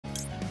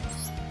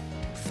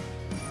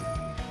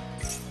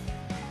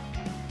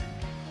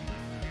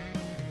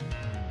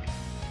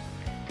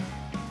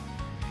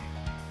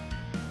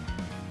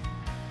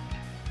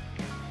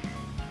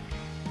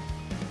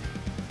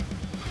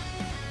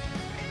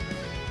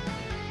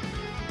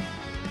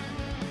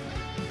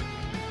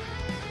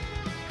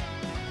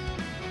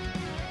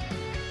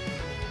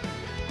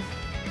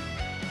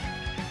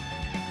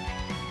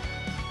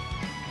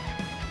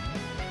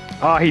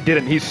Ah, he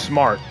didn't. He's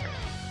smart.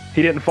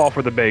 He didn't fall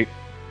for the bait.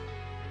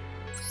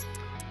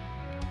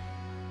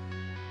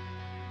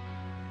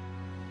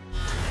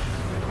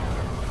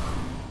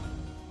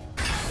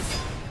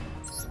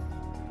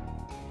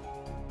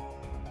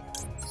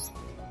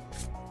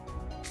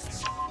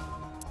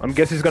 I'm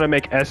guessing he's gonna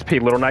make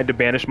SP Little Knight to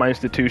banish my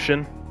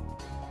institution.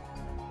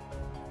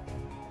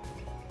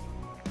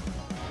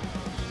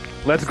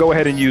 Let's go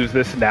ahead and use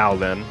this now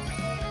then.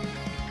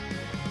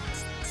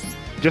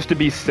 Just to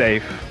be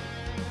safe.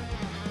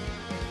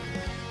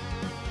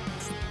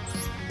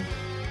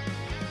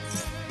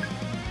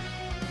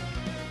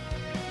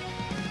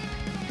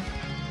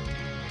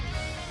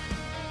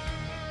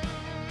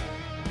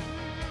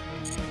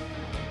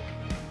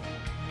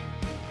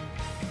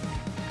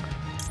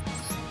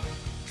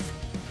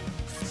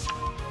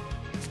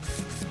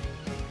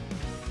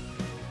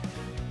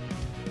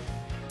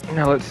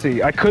 Now let's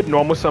see, I could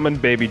normal summon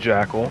Baby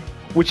Jackal,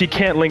 which he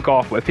can't link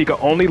off with. He could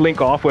only link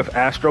off with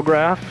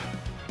Astrograph.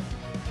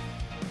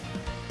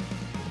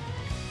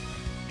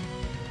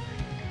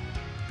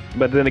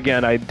 But then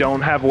again, I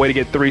don't have a way to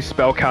get 3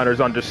 spell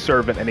counters onto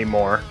Servant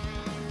anymore,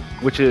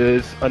 which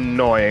is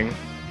annoying.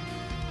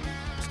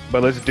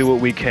 But let's do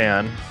what we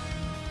can.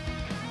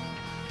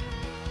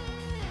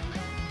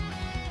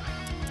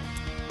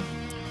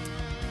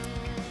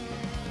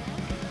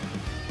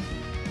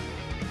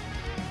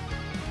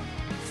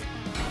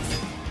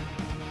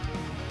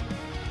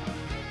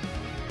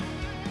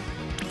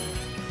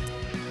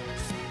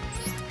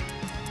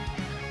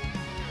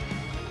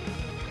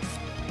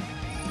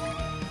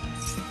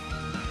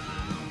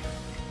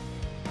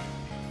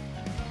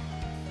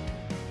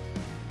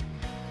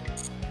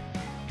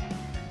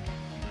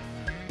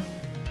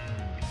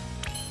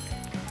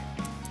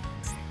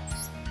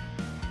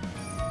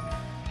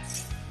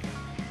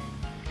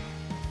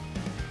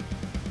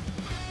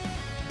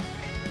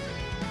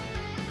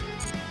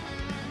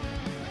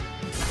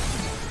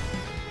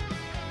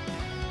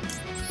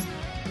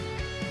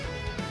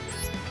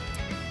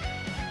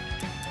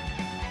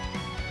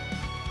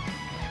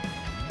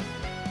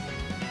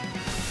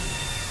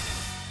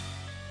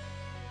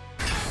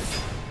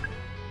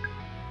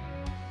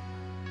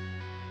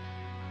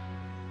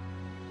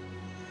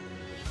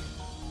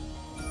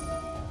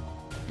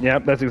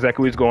 Yep, that's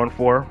exactly what he's going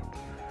for.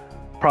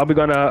 Probably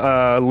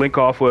gonna link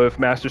off with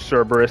Master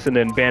Cerberus and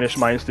then banish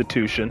my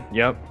institution.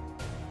 Yep.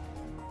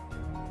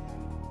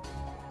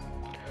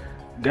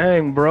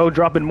 Dang, bro,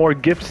 dropping more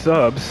gift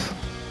subs.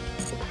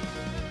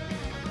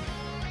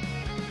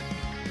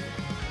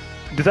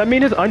 Does that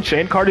mean his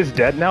Unchained card is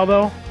dead now,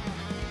 though?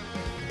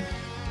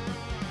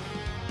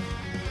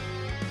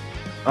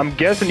 I'm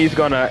guessing he's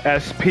gonna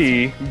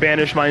SP,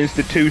 banish my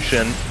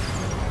institution,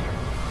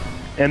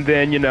 and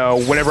then, you know,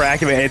 whenever I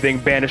activate anything,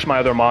 banish my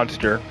other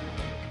monster.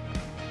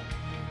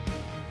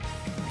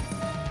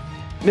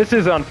 This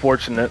is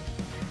unfortunate.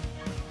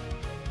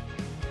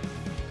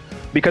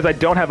 Because I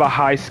don't have a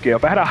high scale.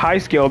 If I had a high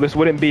scale, this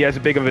wouldn't be as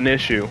big of an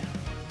issue.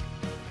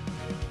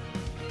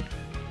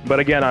 But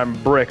again, I'm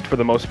bricked for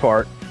the most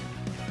part.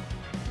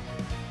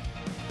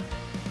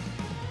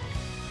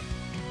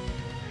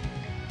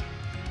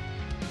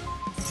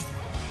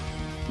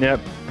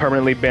 Yep,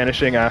 permanently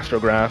banishing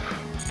Astrograph.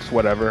 It's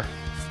whatever.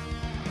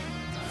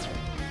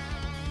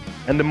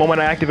 And the moment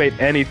I activate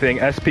anything,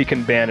 SP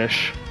can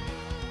banish.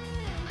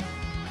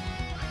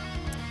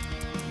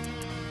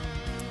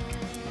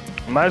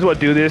 Might as well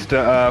do this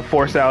to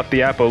force out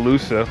the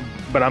Appaloosa,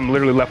 but I'm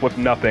literally left with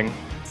nothing.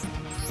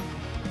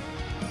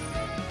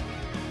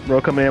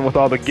 Bro coming in with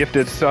all the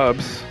gifted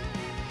subs.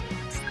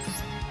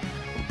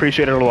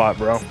 Appreciate it a lot,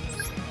 bro.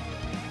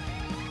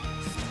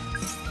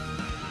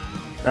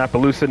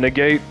 Appaloosa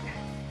negate.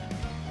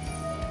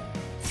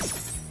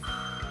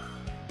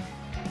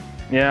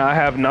 Yeah, I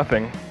have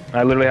nothing.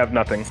 I literally have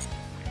nothing.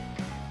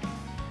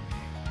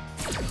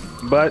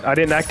 But I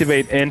didn't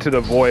activate Into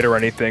the Void or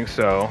anything,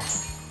 so...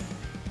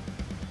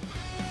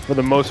 for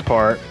the most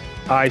part,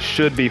 I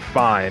should be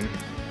fine.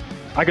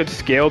 I could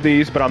scale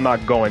these, but I'm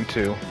not going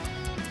to.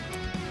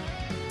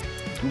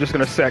 I'm just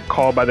gonna set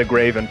Call by the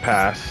Grave and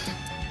pass.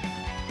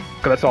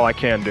 Because that's all I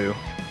can do.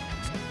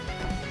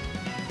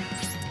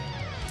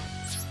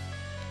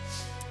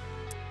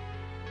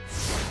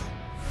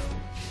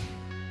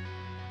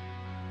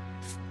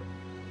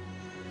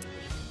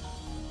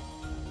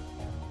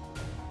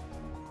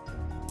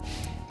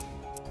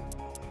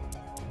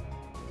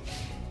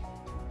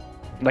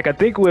 Like, I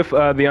think with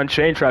the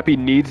Unchained Trap, he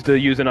needs to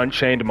use an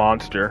Unchained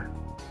monster.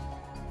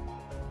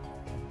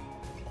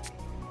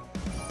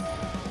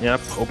 Yep,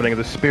 opening of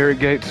the Spirit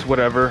Gates,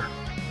 whatever.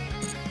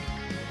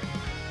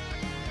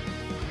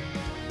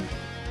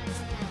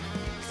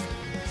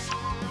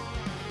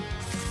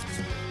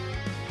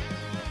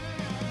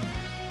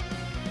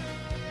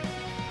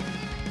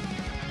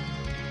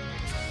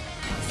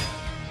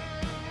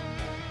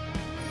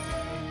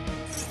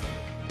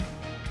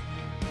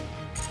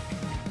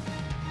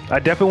 I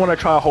definitely want to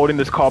try holding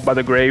this Call by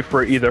the Grave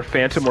for either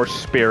Phantom or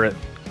Spirit.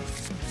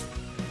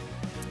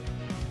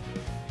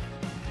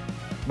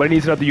 But he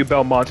needs another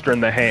Yubel monster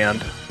in the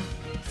hand.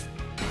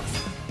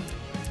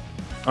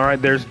 All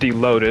right, there's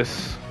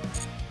D-Lotus.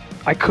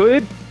 I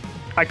could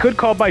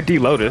call by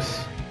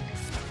D-Lotus.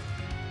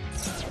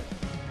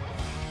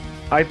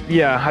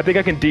 Yeah, I think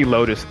I can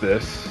D-Lotus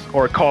this,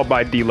 or call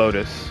by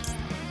D-Lotus.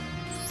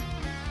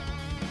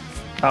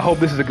 I hope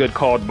this is a good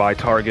called by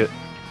target.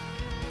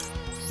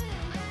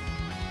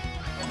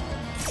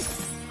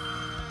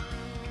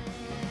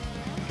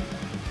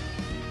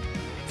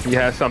 He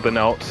has something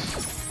else.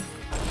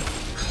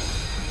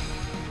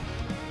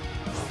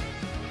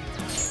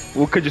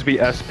 Well, it could just be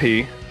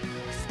SP.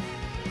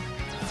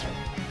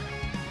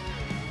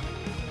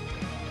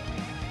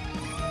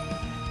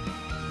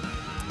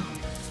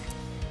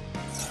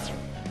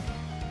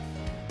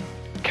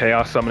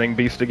 Chaos summoning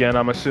beast again,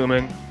 I'm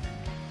assuming.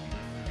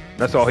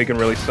 That's all he can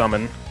really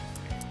summon.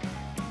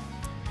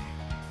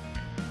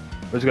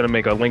 We're just gonna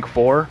make a Link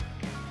 4.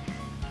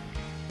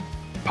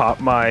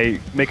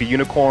 Make a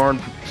unicorn,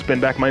 spin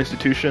back my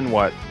institution,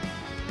 what?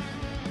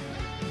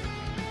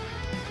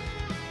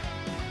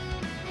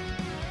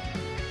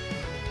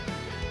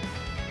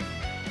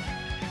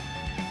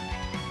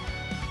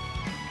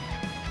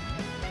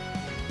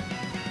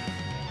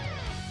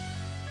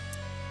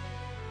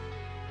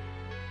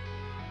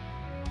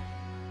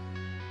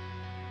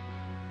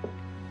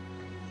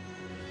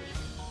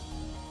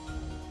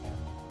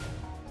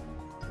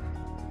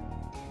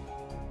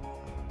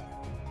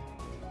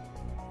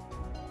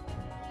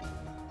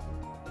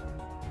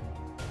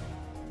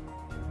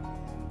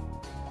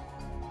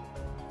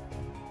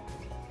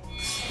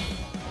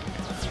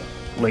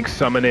 Link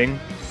summoning.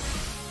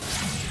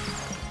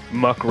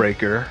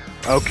 Muckraker.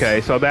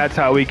 Okay, so that's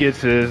how he gets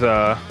his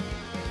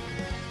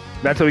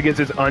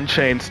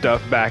Unchained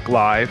stuff back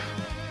live.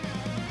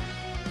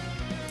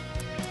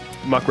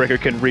 Muckraker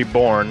can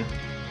reborn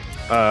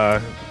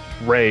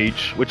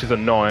Rage, which is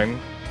annoying.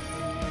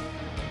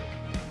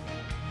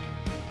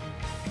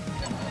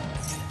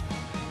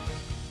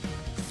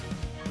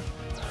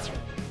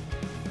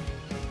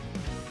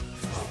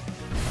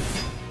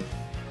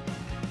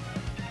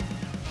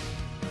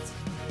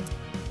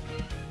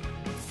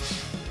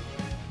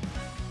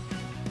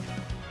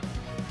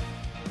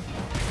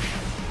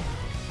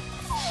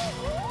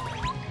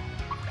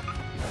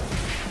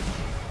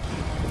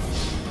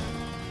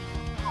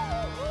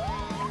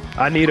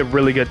 I need a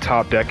really good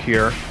top deck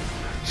here.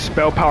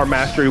 Spell Power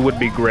Mastery would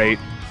be great.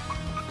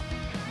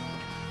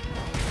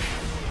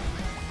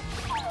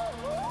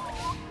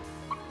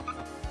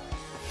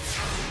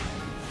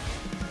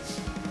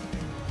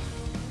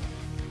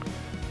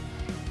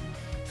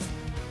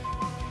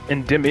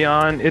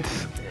 Endymion,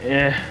 it's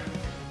eh.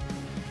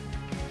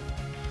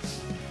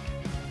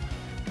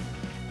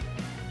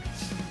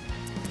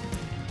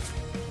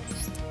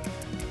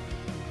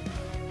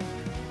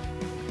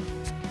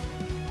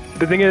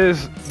 The thing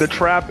is, the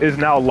trap is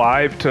now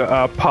live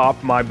to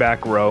pop my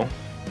back row,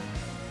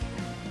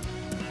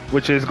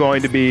 which is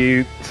going to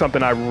be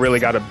something I really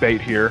got to bait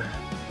here.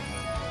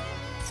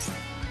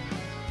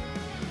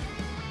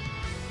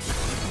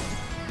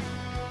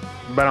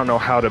 But I don't know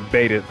how to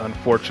bait it,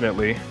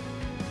 unfortunately.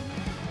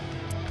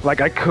 Like,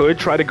 I could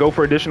try to go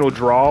for additional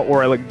draw,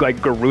 or like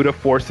Garuda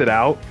force it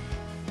out.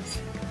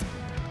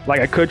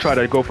 Like, I could try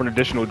to go for an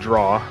additional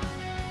draw.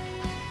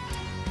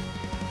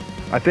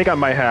 I think I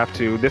might have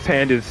to. This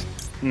hand is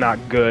not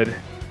good.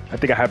 I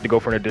think I have to go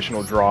for an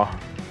additional draw.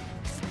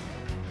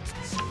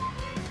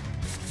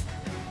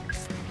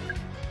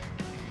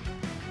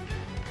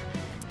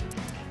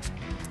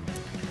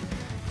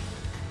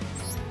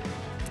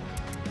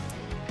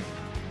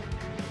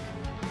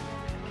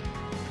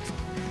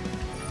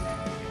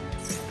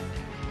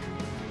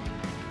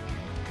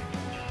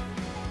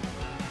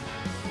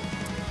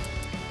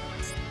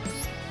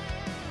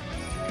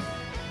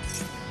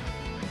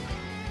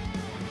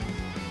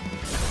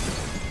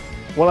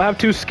 Well, I have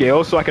 2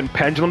 scales, so I can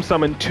pendulum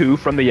summon 2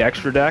 from the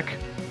extra deck.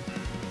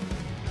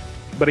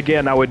 But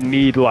again, I would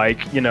need,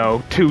 like, you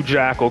know, 2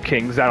 Jackal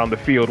Kings out on the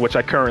field, which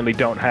I currently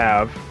don't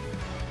have,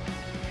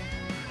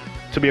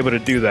 to be able to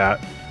do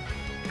that.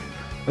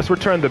 Let's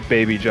return the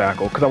baby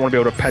Jackal, because I want to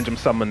be able to pendulum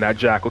summon that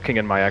Jackal King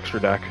in my extra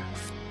deck.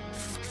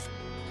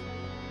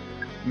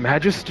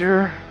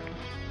 Magister?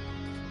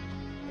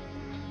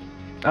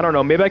 I don't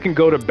know, maybe I can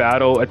go to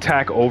battle,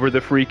 attack over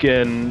the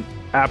freaking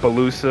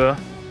Appaloosa.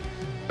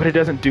 But it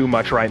doesn't do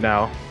much right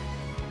now.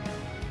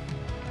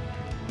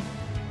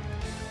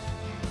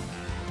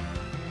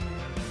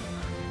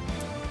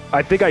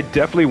 I think I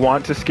definitely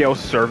want to scale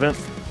Servant.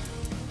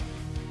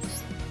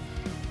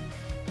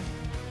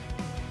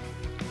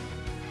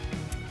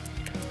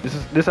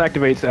 This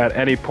activates at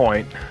any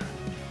point.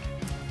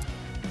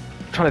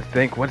 I'm trying to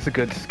think, what's a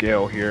good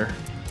scale here?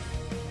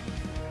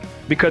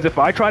 Because if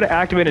I try to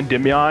activate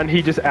Endymion,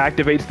 he just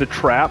activates the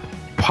trap,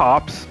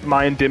 pops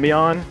my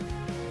Endymion.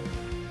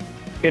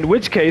 In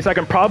which case, I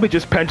can probably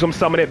just pendulum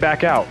summon it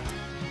back out.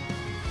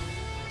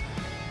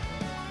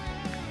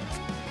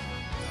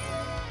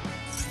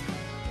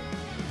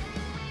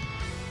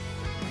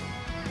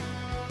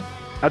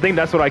 I think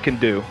that's what I can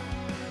do.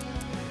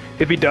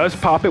 If he does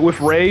pop it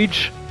with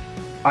Rage,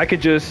 I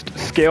could just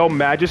scale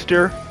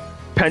Magister,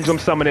 pendulum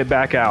summon it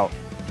back out.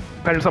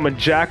 Pendulum Summon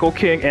Jackal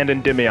King and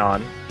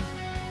Endymion.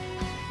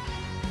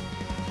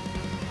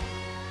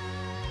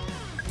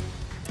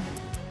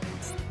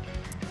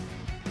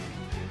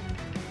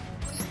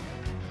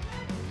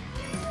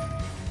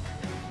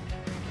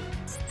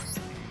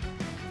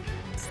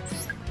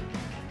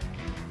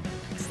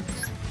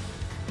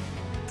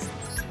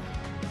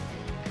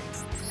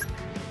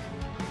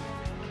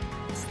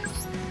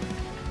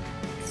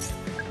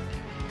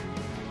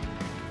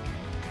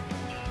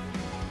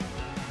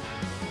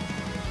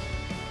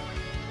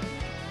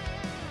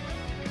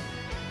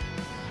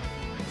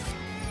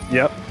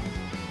 Yep.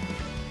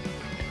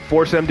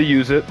 Force them to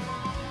use it.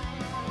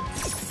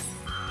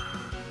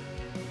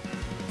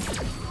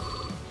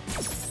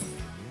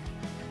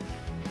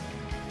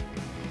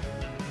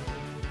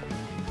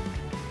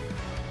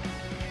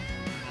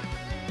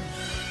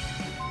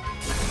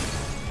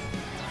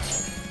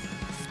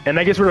 And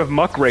that gets rid of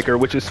Muckraker,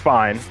 which is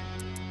fine.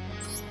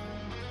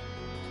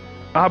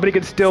 But he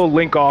can still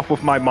link off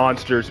with my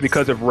monsters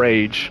because of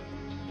Rage.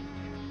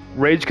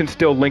 Rage can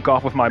still link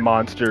off with my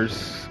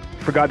monsters.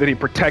 Forgot that he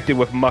protected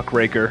with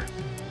Muckraker.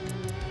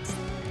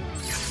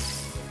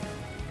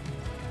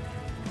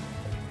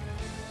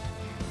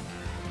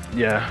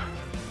 Yeah.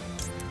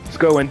 Let's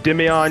go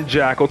Endymion,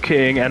 Jackal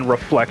King, and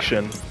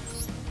Reflection.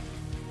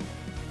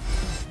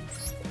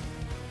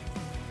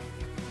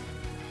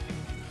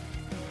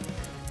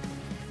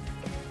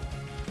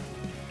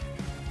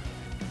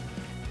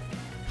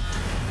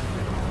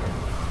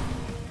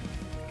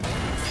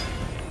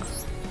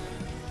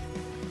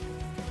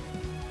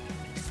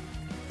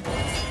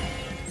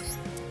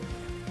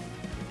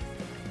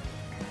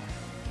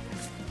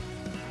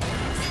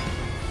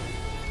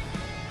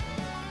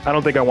 I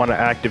don't think I want to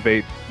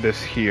activate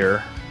this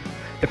here.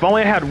 If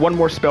only I had one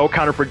more spell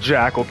counter for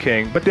Jackal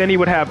King, but then he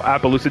would have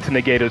Appaloosa to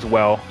negate as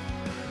well.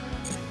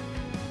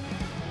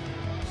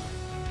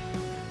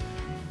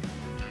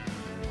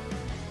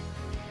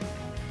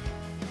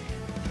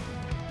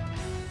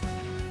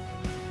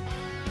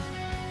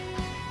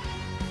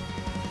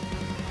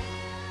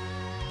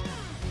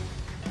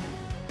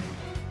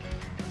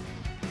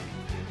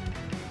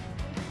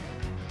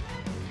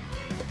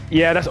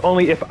 Yeah, that's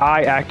only if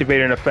I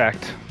activate an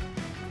effect.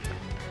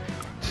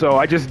 So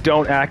I just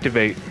don't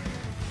activate.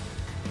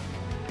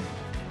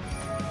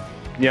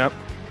 Yep.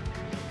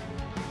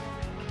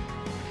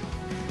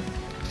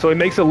 So he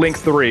makes a Link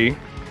 3.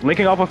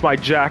 Linking off with my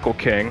Jackal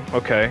King.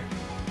 Okay.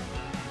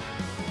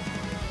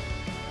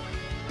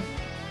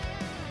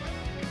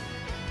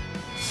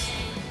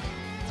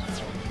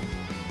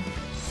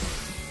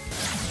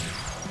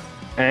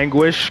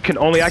 Anguish can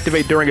only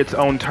activate during its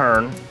own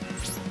turn.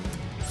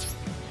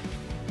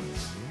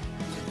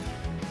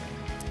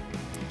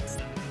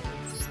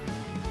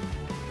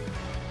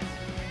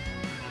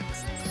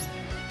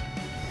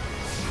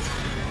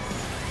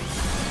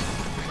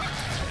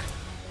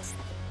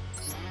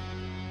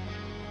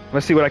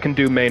 Let's see what I can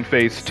do main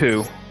phase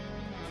 2.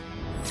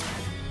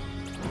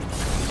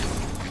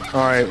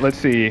 Alright, let's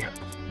see.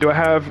 Do I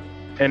have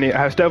any...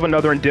 I still have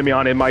another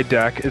Endymion in my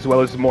deck, as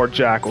well as more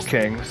Jackal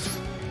Kings.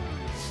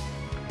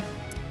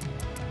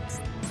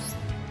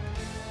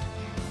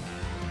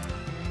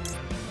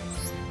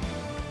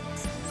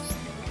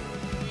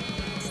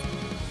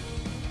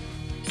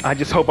 I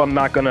just hope I'm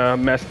not gonna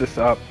mess this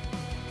up.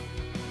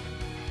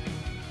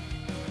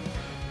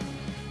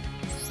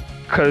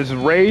 Because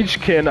Rage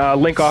can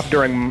link off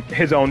during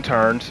his own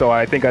turn, so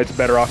I think it's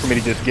better off for me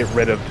to just get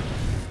rid of...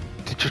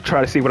 to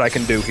try to see what I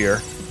can do here.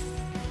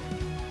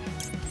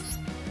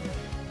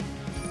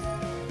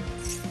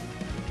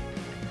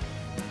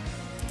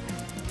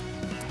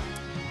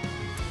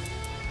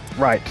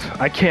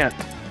 Right, I can't,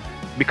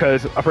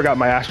 because I forgot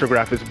my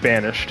Astrograph is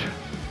banished.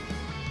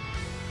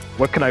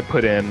 What can I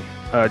put in?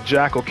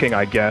 Jackal King,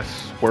 I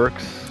guess,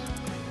 works.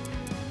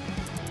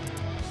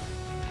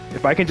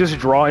 If I can just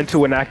draw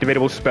into an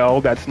activatable spell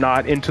that's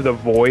not Into the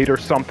Void or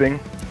something.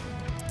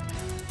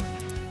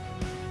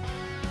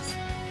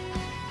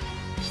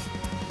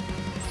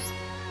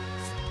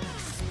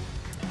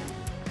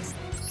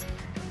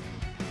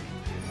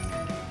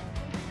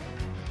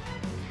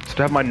 Just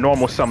to have my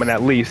normal summon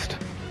at least.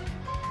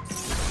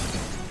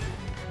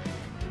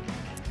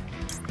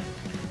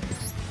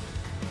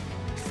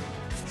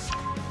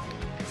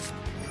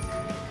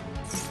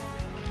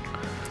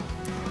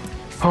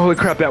 Holy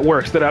crap, that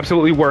works. That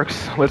absolutely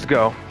works. Let's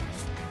go.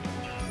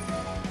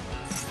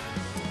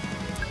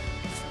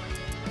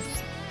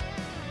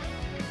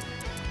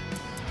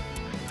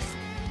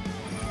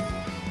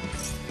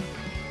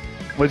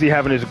 What does he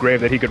have in his grave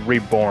that he could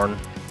reborn?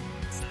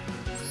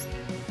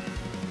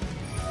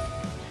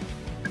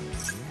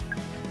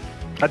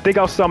 I think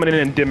I'll summon an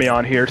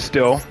Endymion here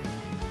still.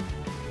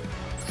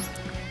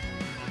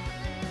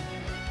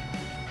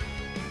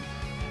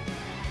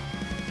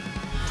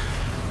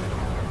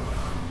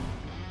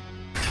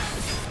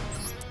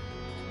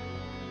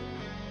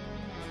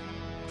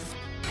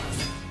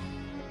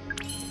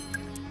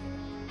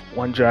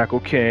 One Jackal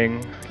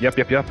King. Yep.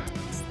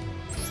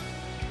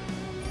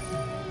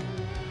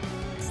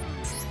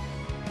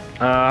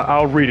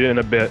 I'll read it in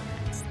a bit.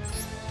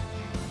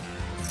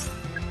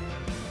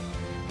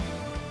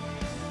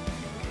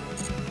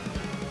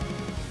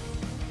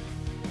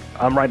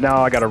 Right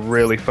now, I gotta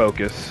really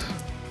focus.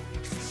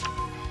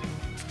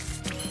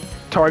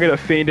 Target a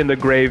fiend in the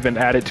grave and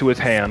add it to his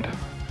hand.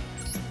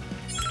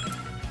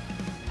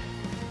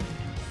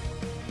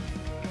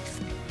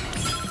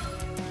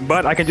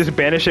 But I can just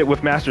banish it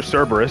with Master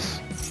Cerberus.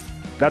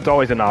 That's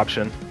always an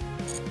option.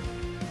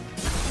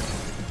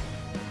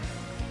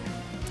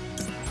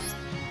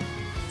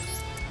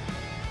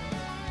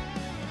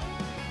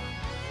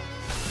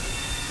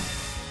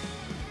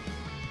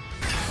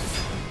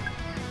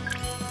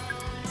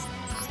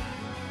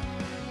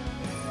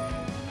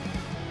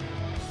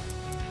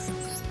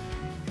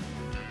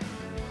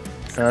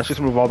 Let's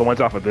just move all the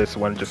ones off of this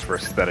one just for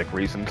aesthetic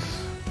reasons.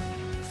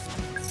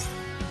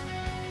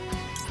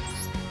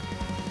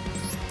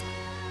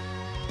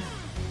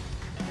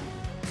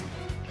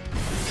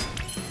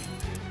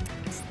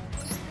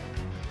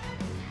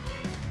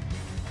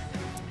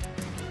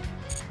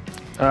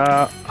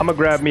 I'm gonna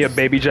grab me a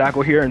baby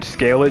jackal here and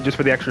scale it just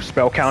for the extra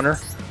spell counter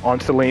on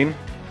Celine.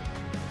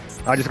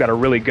 I just gotta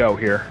really go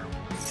here.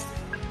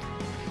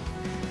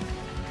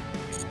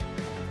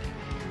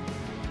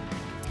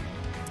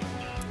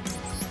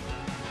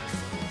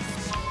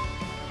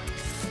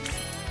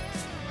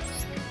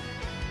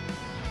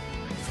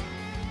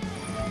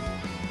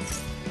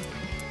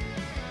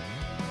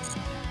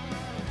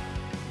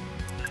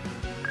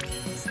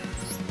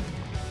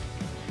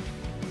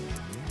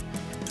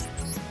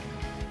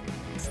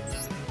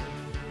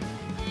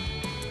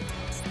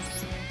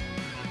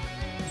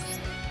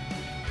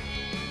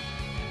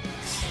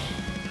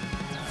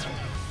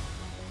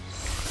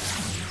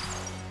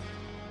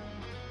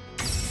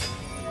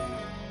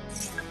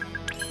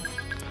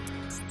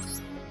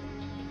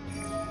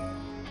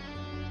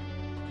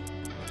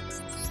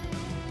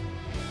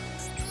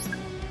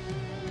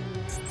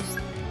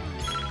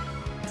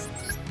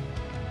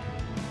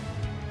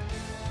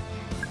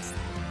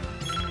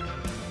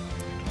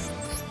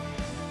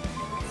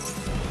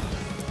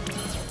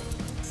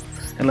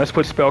 And let's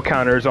put spell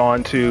counters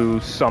onto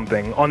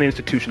something. On the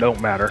institution, it don't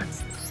matter.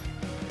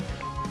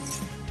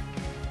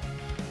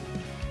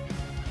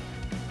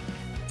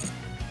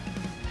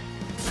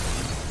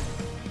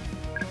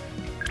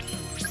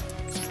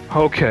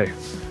 Okay.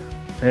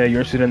 Yeah, you're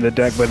interested in the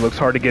deck, but it looks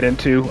hard to get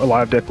into. A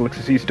lot of deck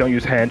elixirs don't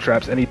use hand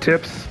traps. Any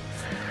tips?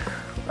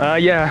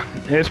 Yeah,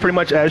 it's pretty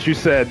much as you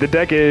said. The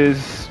deck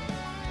is...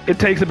 It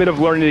takes a bit of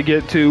learning to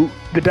get to.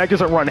 The deck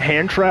doesn't run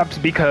hand traps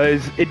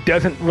because it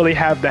doesn't really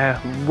have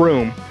the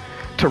room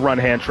to run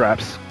hand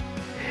traps.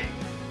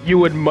 You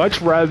would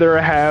much rather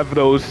have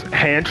those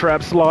hand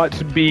trap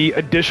slots be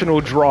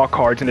additional draw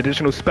cards and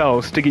additional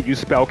spells to get you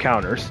spell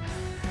counters.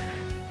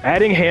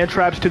 Adding hand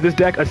traps to this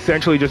deck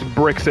essentially just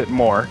bricks it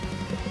more.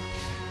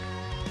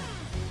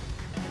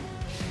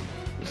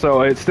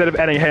 So instead of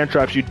adding hand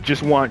traps, you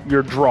just want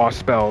your draw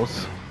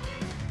spells.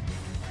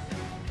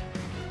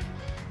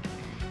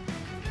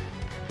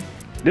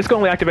 This can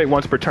only activate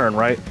once per turn,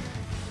 right?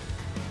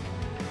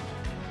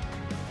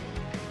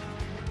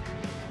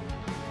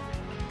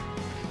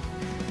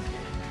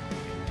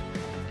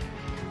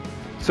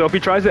 So if he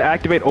tries to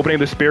activate opening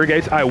the Spear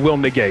Gates, I will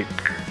negate.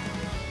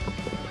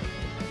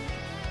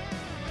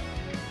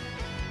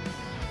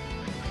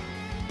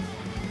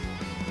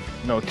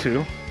 No,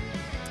 2.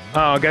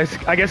 Oh, guys,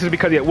 I guess it's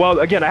because, well,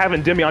 again, I have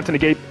Endymion to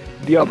negate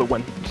the other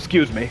one.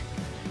 Excuse me.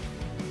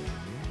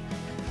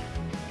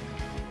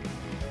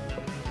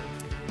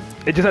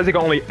 It just says he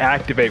can only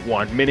activate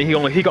one, meaning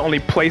he can only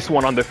place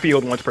one on the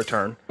field once per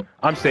turn.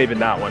 I'm saving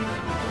that one.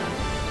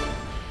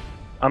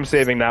 I'm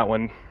saving that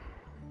one.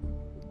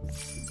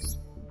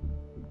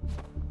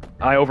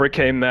 I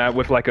overcame that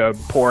with like a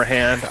poor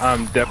hand.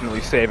 I'm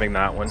definitely saving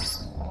that one.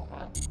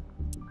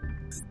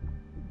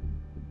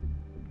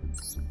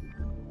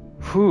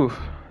 Whew.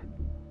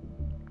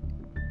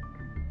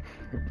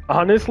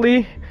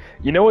 Honestly,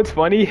 you know what's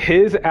funny?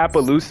 His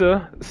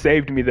Appaloosa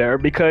saved me there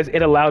because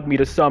it allowed me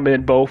to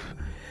summon both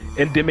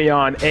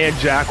Endymion and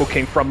Jackal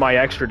King from my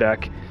extra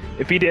deck.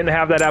 If he didn't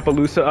have that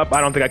Appaloosa up,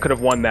 I don't think I could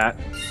have won that.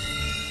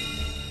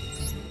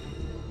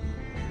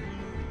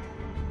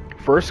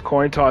 First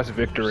coin toss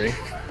victory.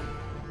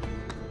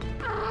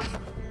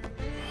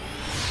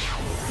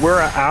 We're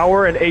an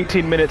hour and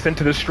 18 minutes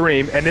into the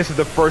stream, and this is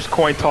the first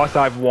coin toss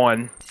I've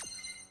won.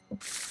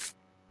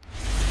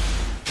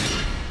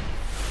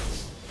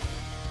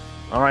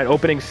 Alright,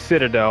 opening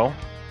Citadel.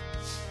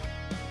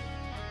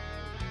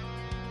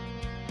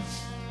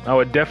 I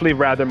would definitely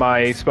rather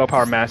my Spell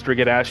Power Master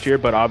get Ash here,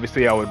 but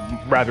obviously I would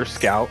rather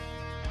Scout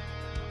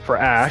for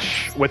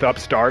Ash with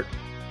Upstart.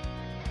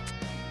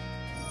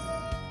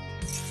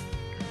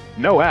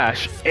 No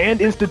Ash. And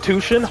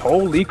Institution?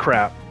 Holy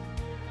crap.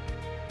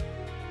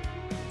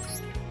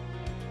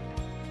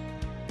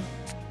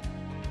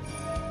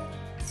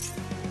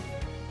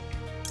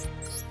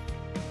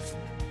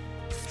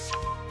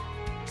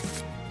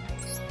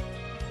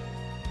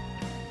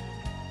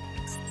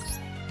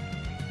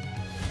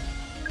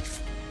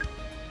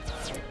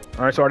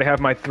 Alright, so I already have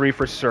my 3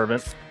 for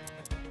Servant.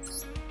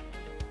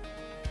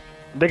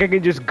 I think I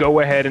can just go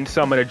ahead and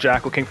summon a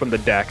Jackal King from the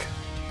deck.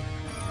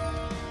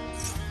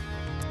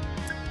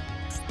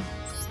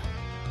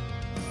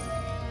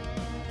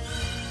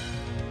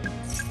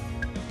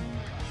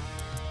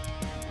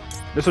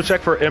 This will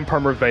check for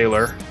Impermer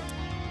Veiler.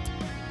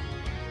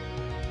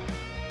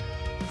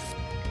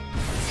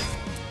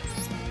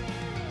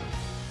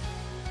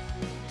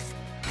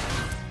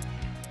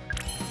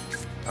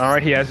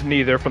 Alright, he has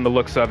neither from the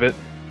looks of it.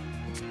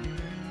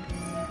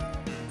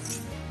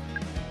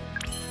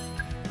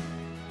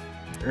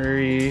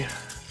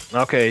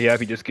 Okay, yeah, if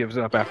he just gives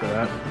up after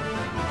that.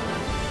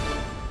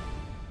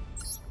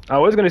 I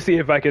was going to see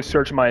if I could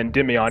search my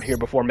Endymion here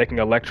before making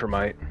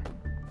Electromite.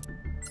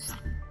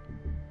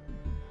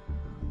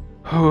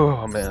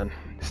 Oh, man.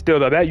 Still,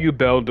 though, that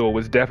Duel duel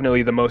was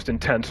definitely the most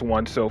intense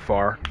one so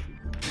far.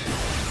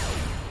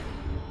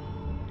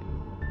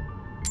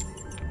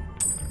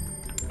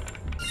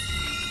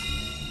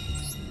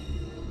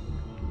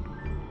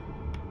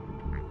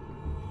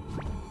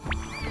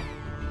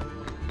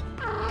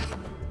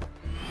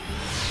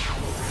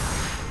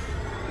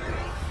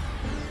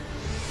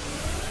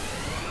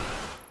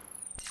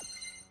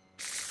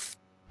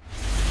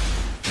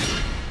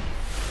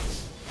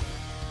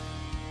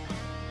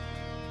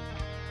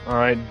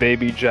 Alright,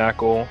 Baby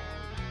Jackal.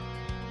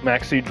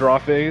 Maxi draw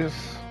phase.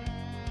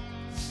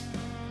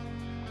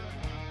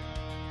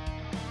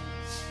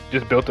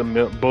 Just built a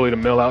bully to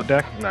mill out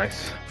deck.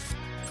 Nice.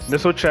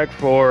 This will check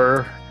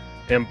for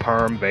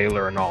Imperm,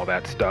 Veiler, and all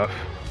that stuff.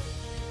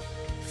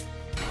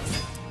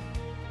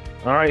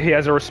 Alright, he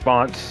has a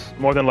response.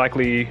 More than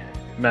likely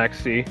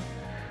Maxi.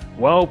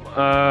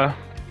 Well,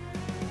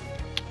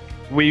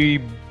 we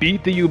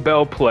beat the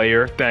Duel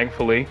player,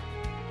 thankfully.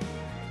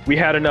 We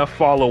had enough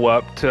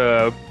follow-up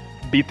to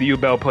beat the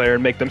Duel player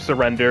and make them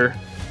surrender.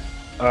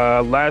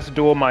 Last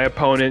duel, my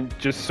opponent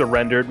just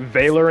surrendered,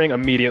 Veilering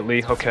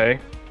immediately. Okay.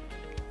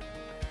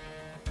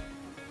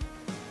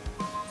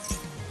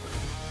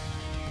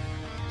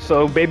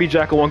 So Baby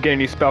Jackal won't get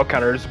any spell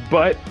counters,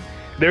 but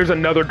there's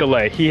another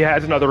delay. He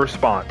has another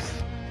response,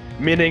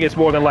 meaning it's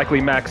more than likely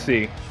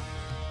Maxi.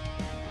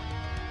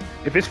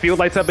 If his field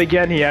lights up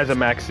again, he has a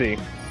Maxi.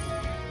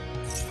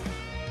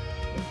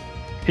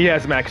 He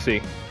has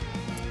Maxi.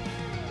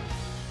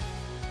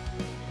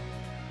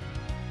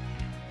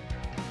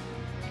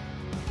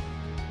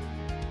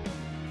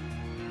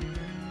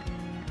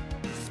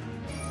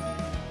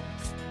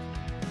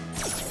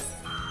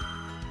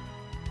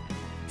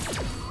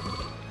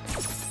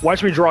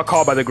 Watch me draw a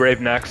Call by the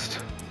Grave next.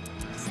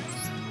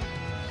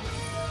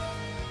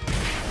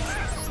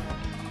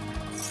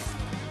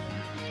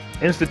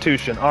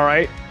 Institution,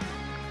 alright.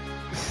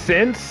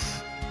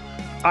 Since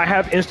I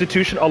have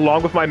Institution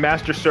along with my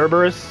Master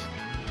Cerberus,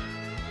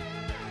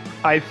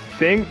 I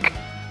think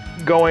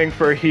going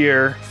for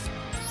here,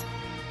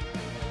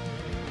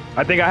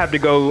 I think I have to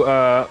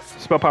go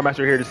Spell Power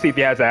Master here to see if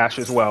he has Ash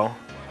as well.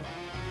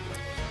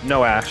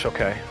 No Ash,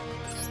 okay.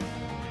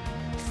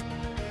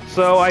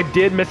 So I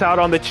did miss out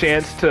on the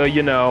chance to,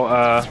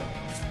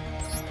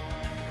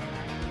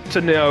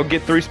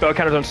 get 3 spell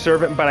counters on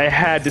Servant, but I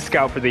had to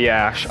scout for the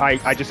Ash.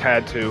 I just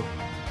had to.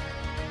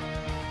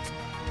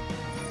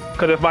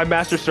 Because if my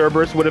Master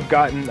Cerberus would have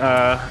gotten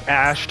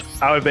Ashed,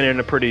 I would have been in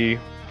a pretty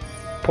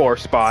poor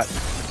spot.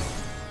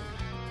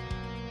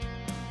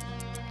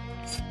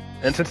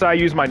 And since I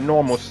use my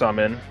normal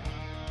summon,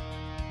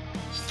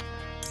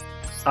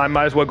 I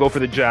might as well go for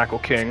the Jackal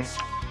King.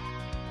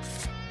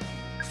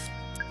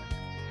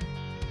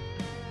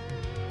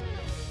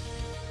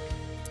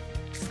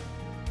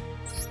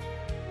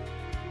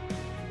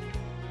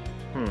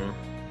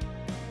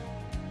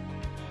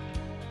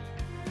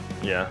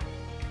 Yeah.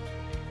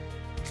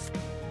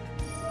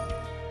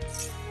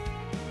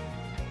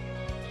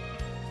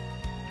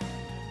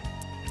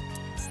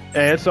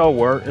 Hey, it's all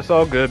work. It's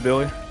all good,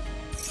 Billy.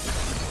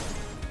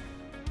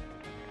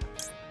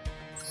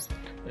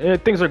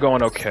 Things are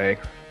going okay.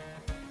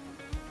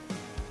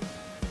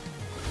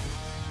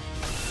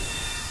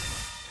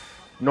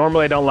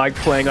 Normally I don't like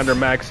playing under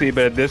Maxi,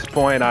 but at this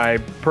point I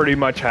pretty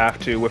much have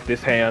to with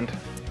this hand.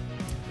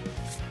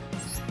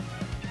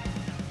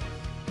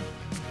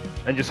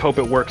 And just hope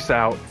it works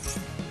out.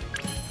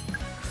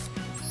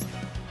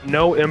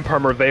 No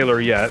Impermer Veiler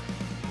yet.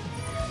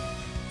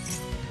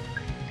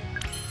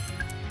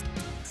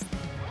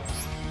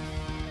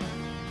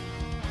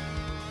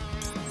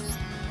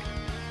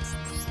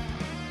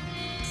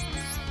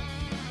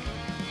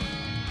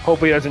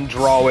 Hopefully he doesn't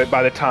draw it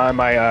by the time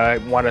I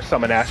want to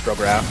summon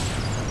Astrograph.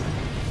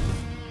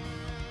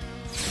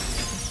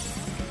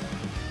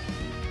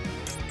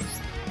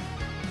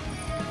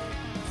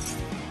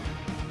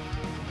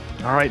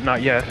 Alright,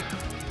 not yet.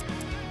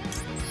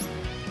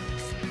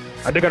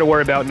 I do gotta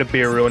worry about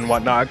Nibiru and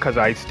whatnot, because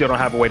I still don't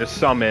have a way to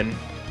summon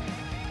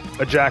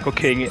a Jackal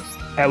King,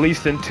 at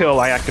least until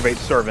I activate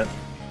Servant.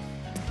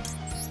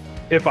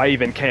 If I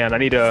even can. I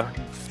need a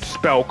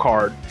spell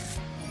card.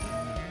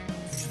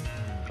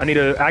 I need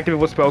to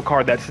activate a spell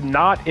card that's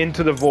not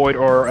Into the Void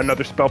or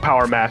another Spell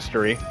Power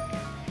Mastery.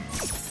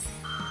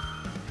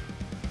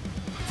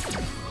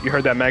 You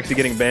heard that Maxi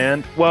getting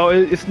banned? Well,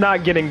 it's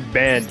not getting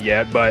banned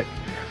yet, but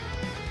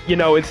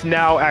it's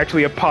now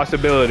actually a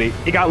possibility.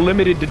 It got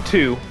limited to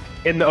 2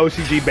 in the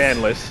OCG ban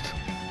list.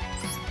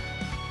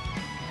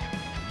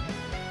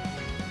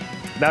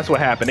 That's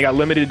what happened. They got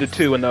limited to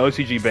 2 in the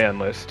OCG ban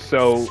list.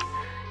 So,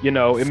 you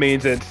know, it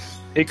means it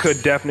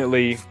could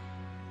definitely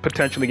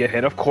potentially get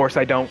hit. Of course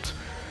I don't.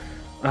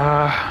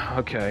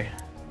 Okay.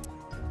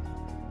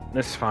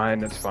 That's fine,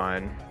 that's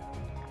fine.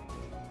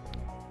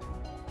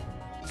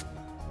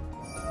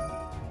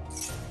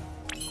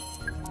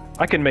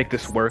 I can make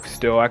this work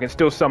still. I can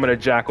still summon a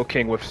Jackal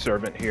King with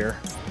Servant here.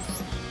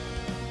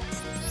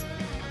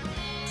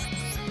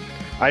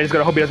 I just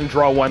gotta hope he doesn't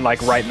draw one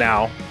like right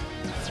now.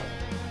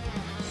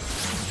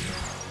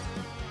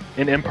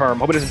 In Imperm.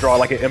 Hope he doesn't draw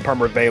like an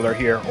Imperm Revealer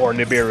here or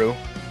Nibiru.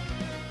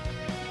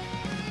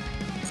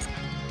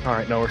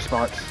 Alright, no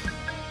response.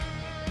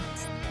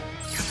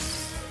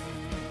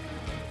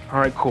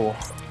 Alright, cool.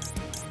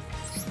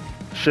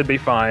 Should be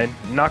fine.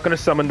 Not gonna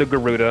summon the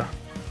Garuda.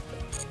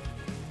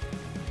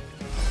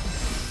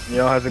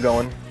 Yo, how's it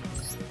going?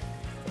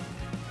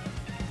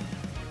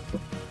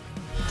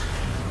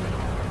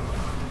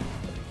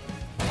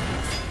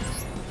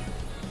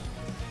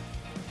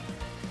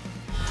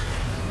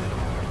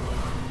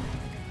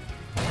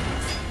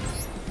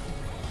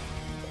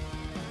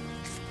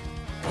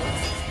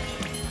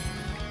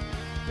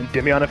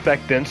 Endymion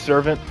effect, then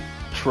Servant?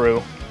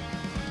 True.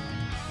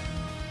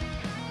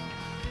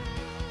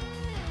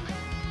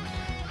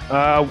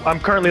 I'm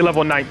currently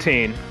level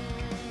 19.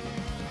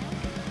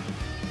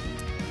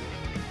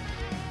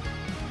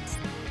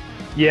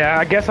 Yeah,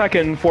 I guess I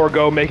can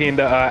forego making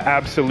the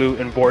Absolute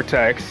and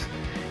Vortex.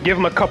 Give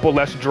him a couple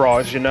less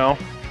draws, you know?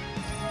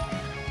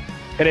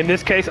 And in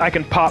this case, I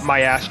can pop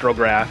my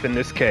Astrograph in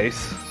this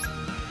case.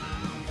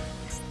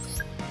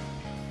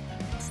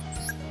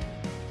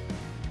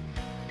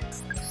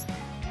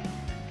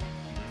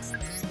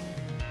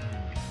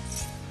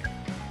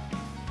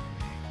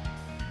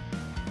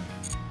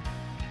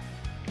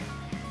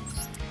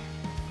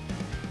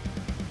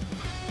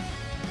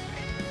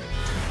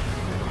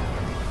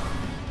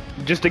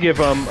 Just to give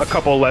him a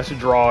couple less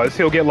draws.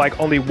 He'll get like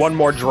only one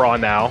more draw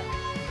now.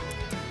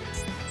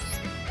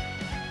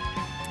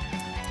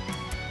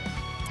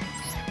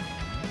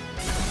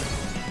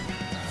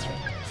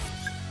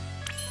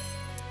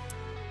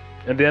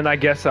 And then I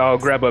guess I'll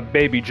grab a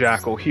baby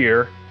Jackal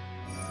here.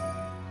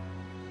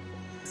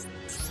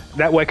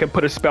 That way I can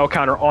put a spell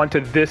counter onto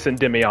this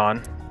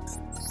Endymion.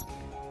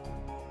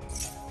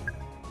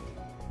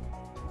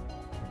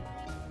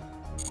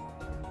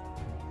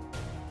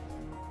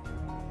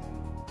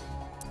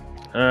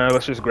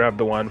 Let's just grab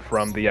the one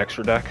from the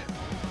extra deck.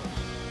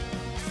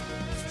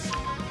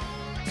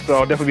 So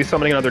I'll definitely be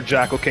summoning another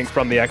Jackal King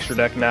from the extra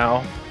deck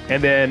now.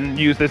 And then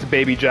use this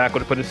baby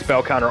Jackal to put a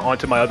spell counter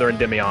onto my other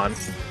Endymion.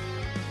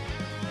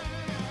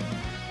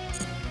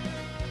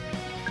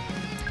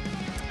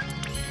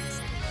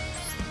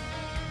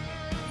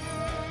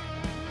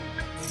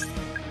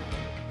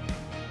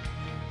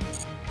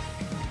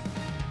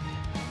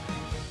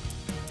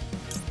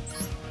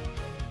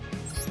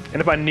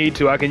 And if I need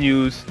to, I can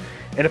use...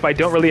 And if I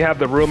don't really have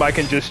the room, I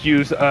can just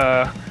use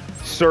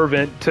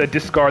Servant to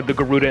discard the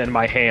Garuda in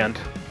my hand.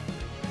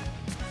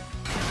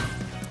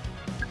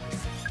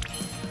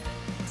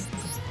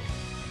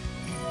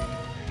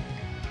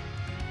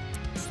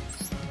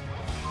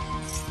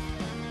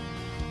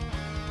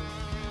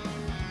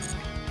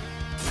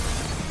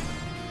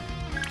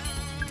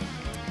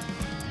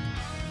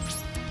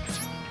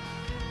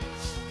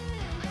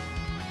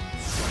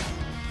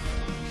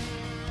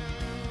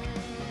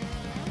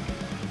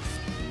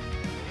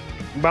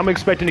 But I'm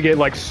expecting to get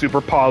like super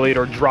polyed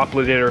or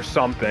dropleted or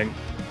something.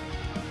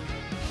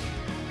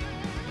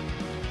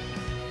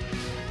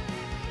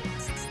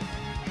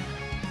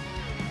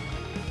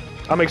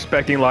 I'm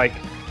expecting like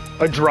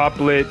a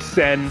droplet,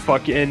 send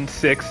fucking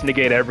 6,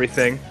 negate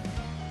everything.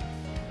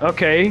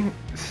 Okay,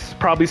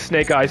 probably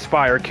Snake Eyes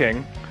Fire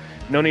King.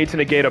 No need to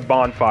negate a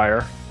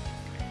bonfire.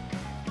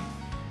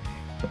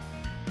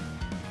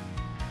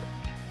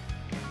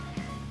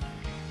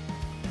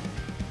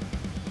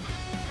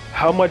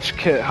 How much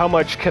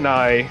can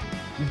I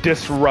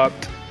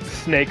disrupt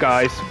Snake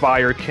Eyes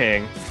Fire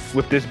King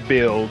with this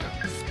build?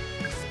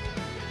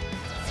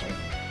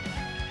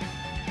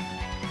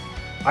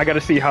 I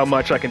gotta see how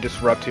much I can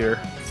disrupt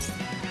here.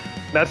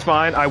 That's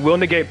fine. I will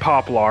negate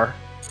Poplar.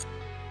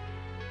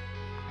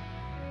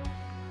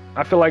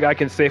 I feel like I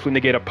can safely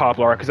negate a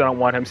Poplar because I don't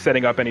want him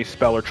setting up any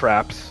spell or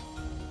traps.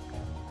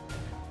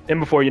 And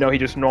before you know, he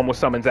just normal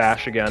summons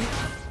Ash again.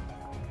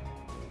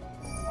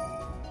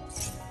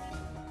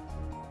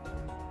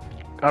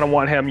 I don't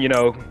want him, you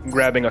know,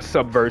 grabbing a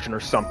subversion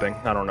or something.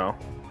 I don't know.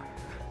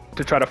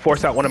 To try to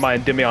force out one of my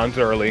Endymions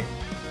early.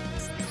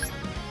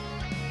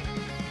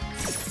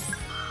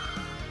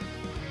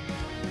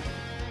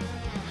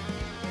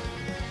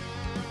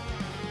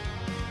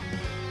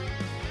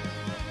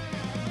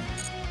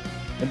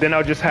 And then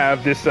I'll just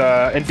have this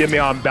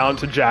Endymion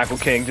bounce a Jackal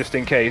King just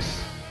in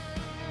case.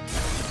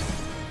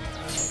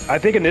 I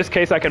think in this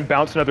case I can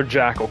bounce another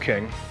Jackal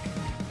King.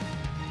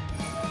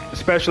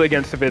 Especially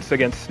if it's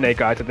against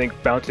Snake Eyes, I think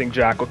bouncing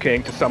Jackal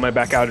King to summon it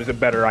back out is a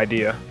better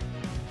idea.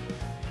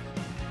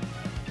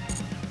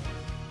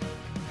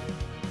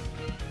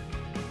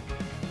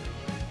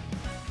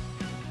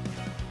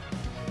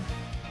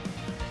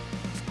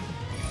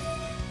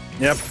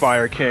 Yep,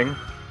 Fire King.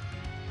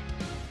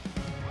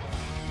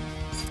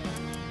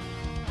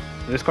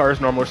 This card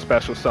is normal or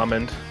special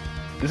summoned.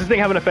 Does this thing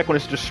have an effect when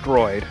it's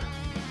destroyed?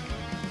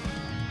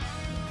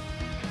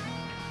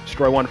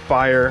 Destroy one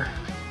fire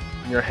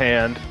in your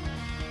hand.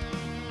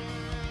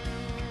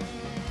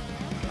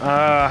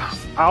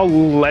 I'll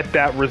let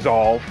that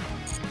resolve.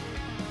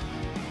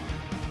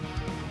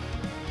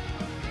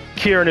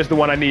 Kieran is the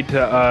one I need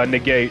to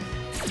negate.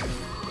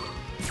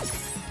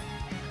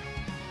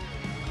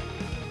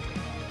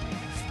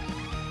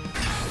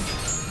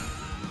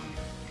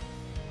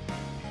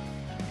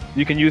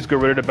 You can use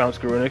Garuda to bounce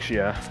Garunix,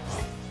 yeah.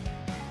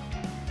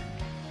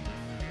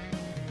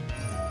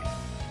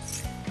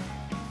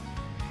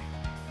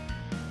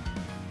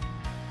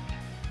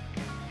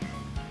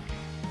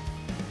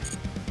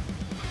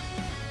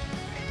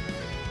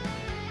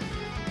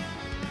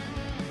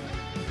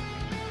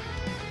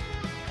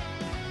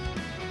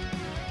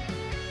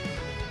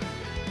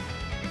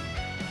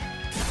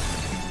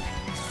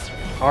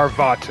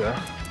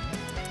 Arvata.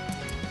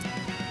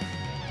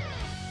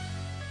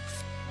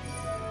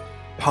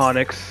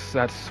 Ponix,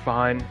 that's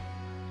fine.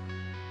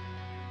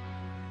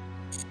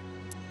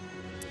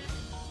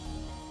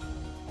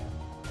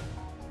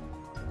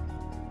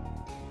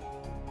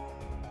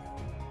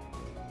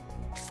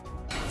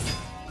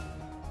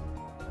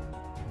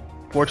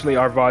 Fortunately,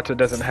 Arvata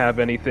doesn't have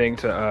anything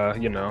to,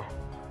 you know.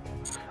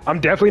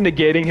 I'm definitely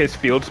negating his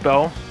field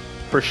spell,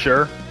 for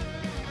sure.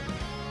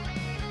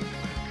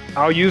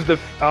 I'll use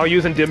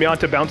Endymion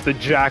to bounce the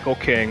Jackal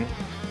King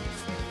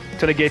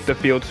to negate the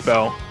field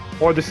spell,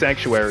 or the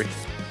Sanctuary.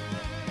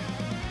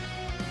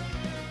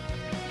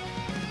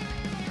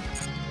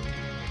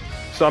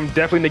 So I'm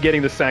definitely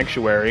negating the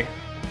Sanctuary.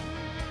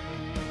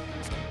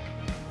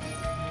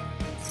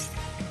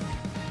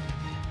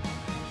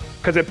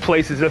 Because it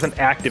places, it doesn't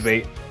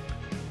activate.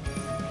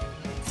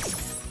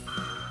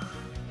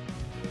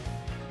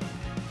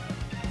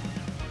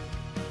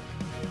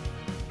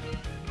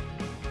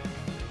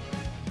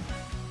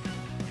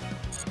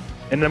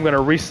 And then I'm going to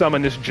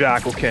resummon this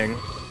Jackal King.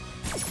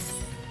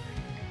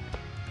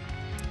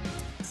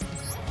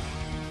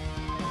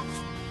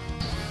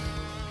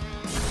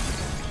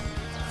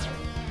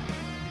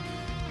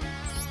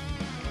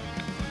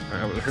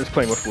 Alright, here's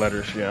playing with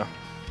letters, yeah.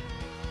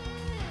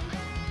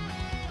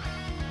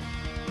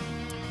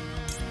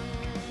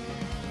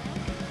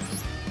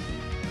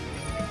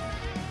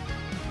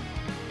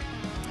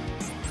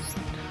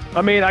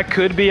 I mean, I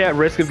could be at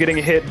risk of getting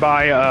hit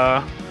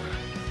by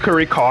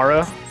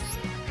Kurikara.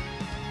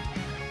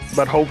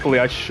 But hopefully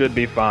I should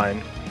be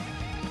fine.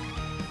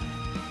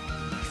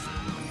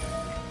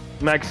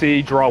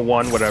 Maxi, draw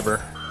one,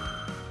 whatever.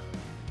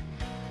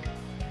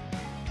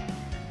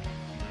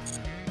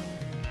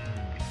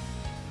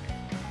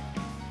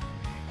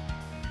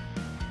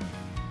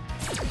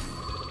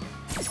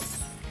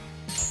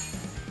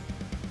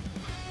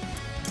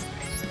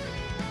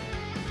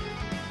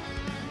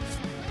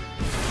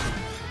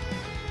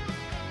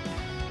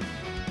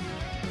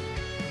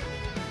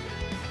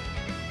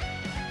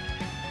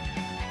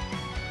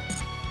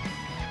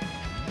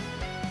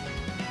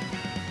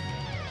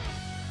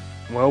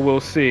 Well,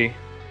 we'll see.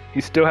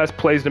 He still has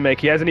plays to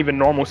make. He hasn't even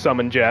normal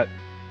summoned yet.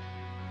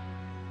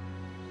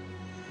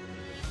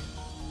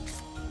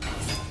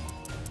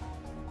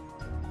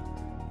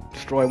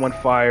 Destroy one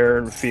fire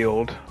in the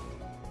field.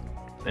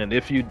 And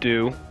if you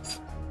do,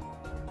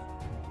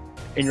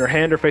 in your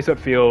hand or face-up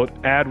field,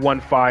 add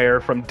one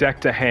fire from deck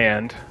to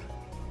hand.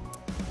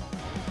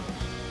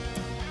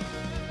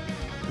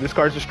 This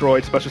card's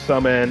destroyed. Special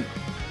summon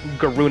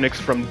Garunix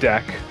from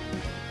deck.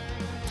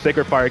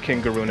 Sacred Fire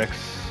King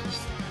Garunix.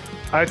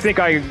 I think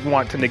I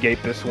want to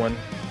negate this one.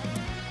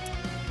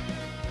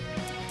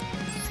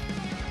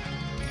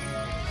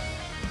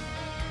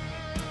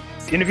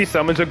 And if he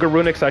summons a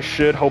Garunix, I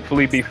should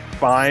hopefully be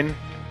fine.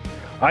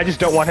 I just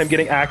don't want him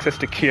getting access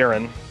to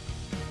Kieran.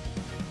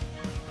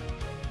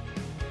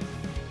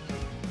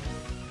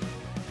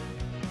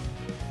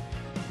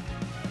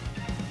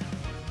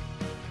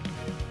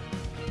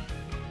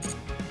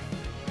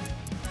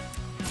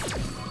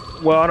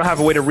 Well, I don't have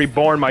a way to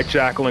reborn my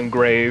Jackal and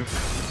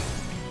Grave.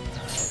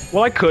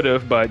 Well, I could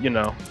have, but you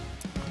know,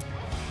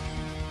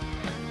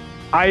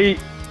 it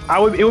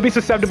would be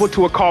susceptible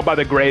to a call by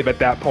the grave at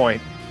that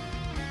point.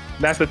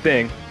 That's the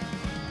thing.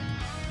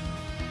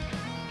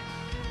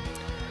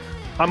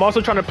 I'm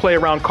also trying to play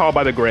around call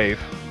by the grave.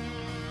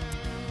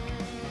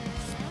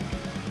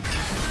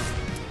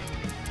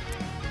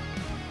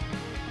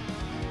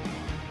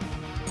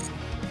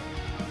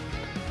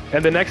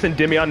 And the next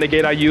Endymion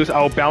negate I use,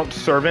 I'll bounce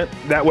Servant.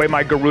 That way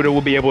my Garuda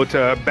will be able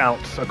to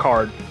bounce a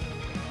card.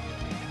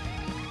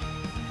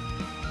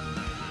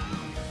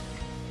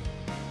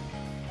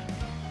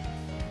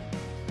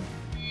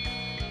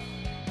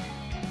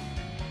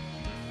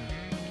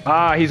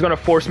 Ah, he's gonna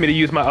force me to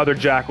use my other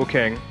Jackal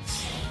King.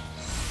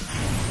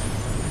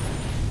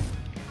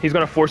 He's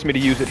gonna force me to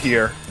use it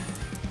here.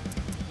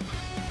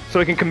 So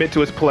he can commit to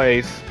his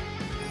plays.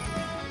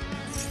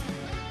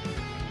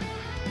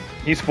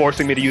 He's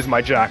forcing me to use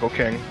my Jackal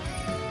King.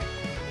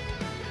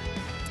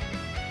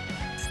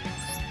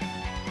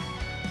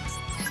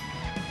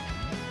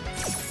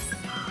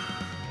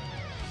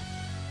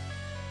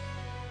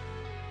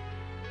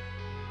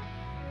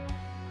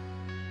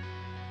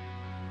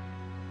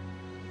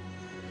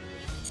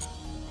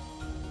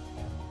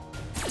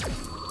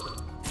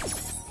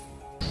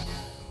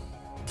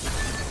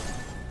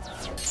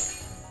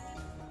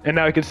 And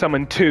now he can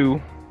summon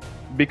 2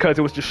 because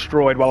it was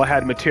destroyed while I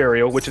had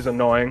material, which is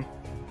annoying.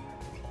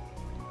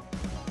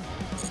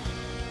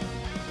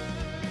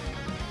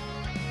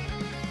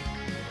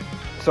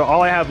 So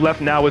all I have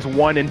left now is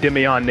 1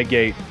 Endymion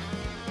negate.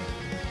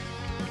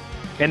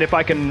 And if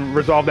I can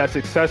resolve that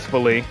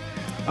successfully,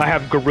 I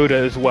have Garuda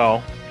as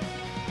well.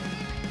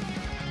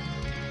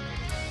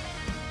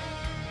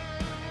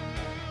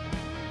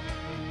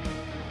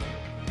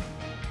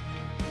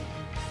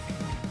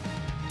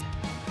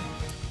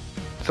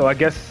 So I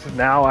guess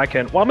now I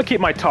can... Well, I'm going to keep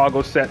my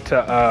toggle set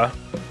to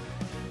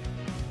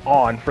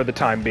on for the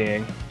time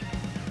being.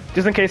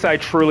 Just in case I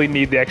truly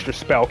need the extra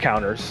spell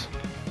counters.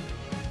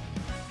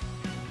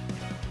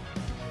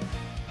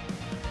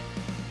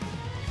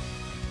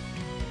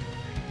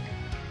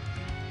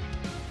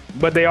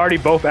 But they already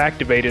both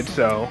activated,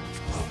 so...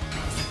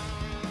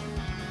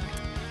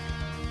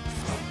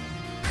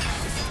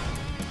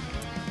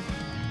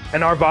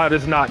 And Arvada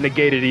is not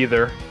negated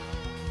either.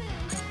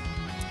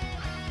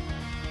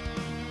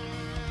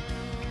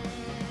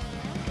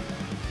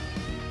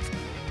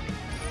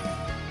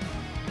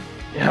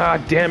 Ah,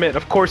 damn it.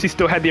 Of course he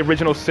still had the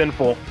original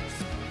Sinful.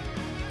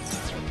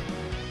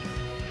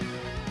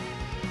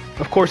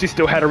 Of course he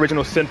still had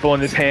original Sinful in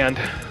his hand.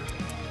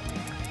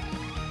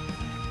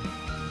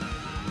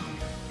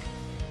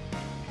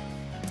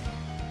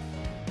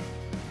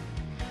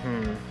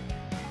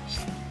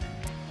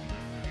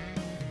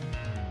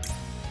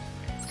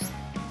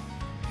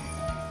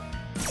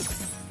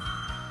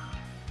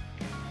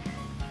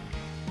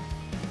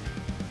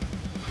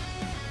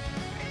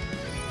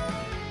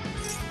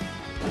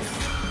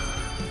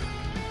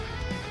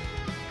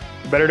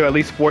 Better to at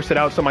least force it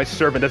out so my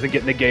servant doesn't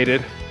get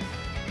negated.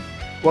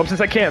 Well,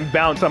 since I can't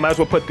bounce, I might as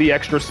well put the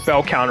extra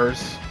spell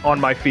counters on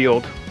my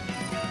field.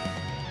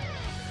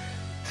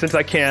 Since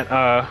I can't,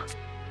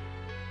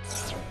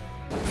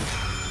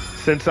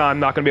 since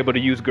I'm not going to be able to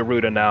use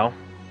Garuda now.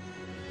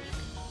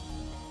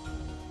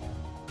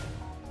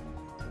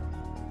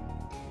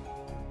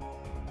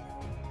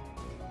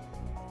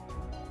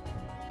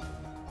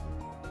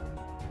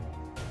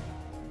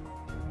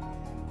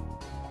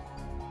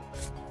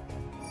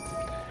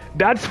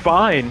 That's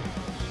fine.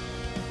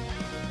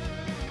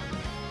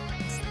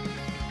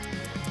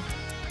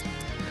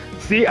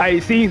 See,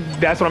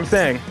 that's what I'm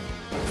saying.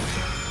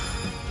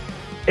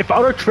 If I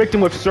would have tricked him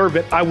with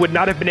Servant, I would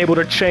not have been able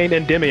to chain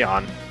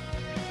Endymion.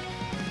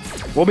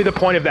 What would be the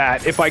point of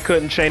that if I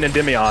couldn't chain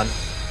Endymion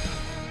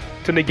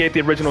to negate the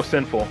original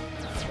Sinful?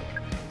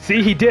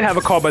 See, he did have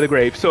a call by the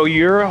grave. So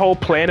your whole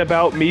plan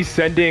about me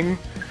sending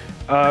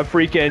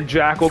freaking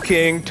Jackal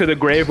King to the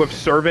grave with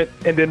Servant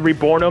and then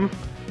reborn him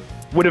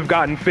would have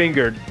gotten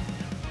fingered.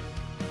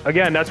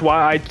 Again, that's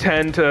why I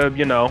tend to,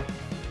 you know,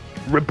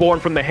 reborn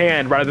from the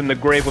hand rather than the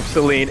grave of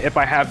Selene if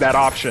I have that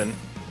option.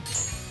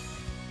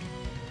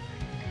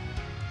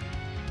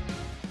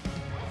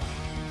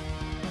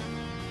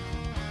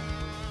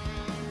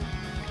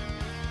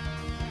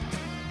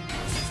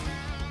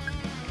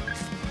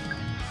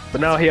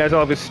 But now he has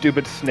all of his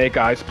stupid Snake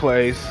Eyes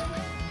plays.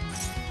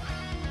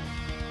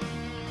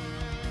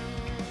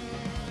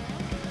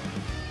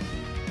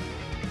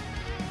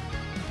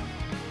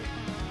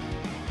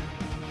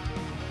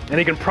 And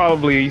he can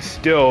probably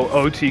still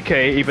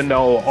OTK even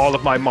though all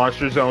of my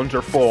monster zones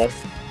are full.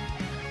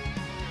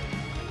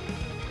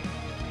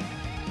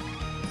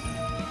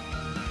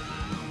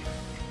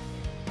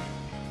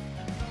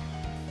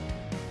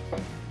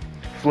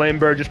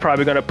 Flamebird is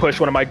probably going to push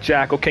one of my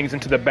Jackal Kings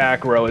into the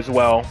back row as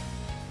well.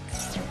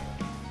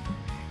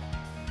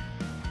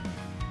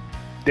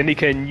 Then he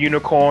can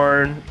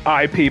Unicorn,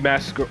 IP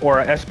Mask,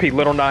 or SP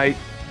Little Knight.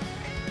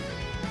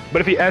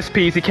 But if he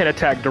SPs, he can't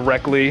attack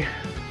directly.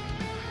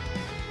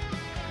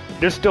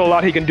 There's still a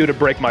lot he can do to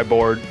break my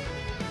board.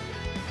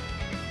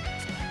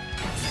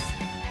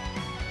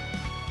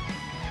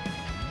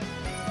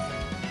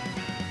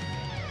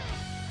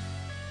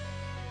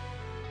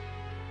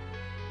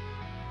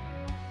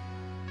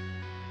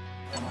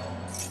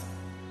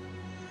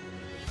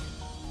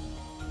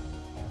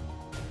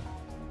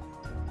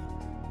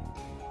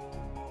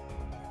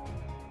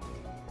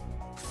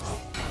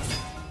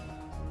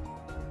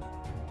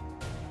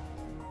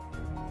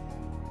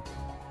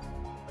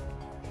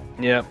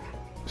 Yep.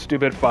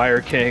 Stupid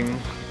Fire King.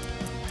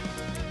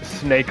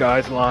 Snake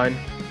Eyes line.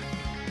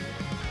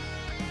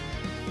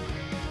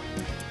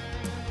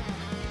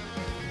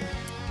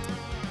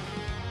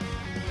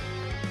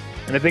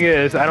 And the thing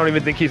is, I don't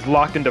even think he's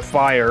locked into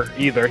fire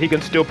either. He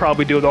can still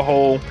probably do the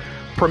whole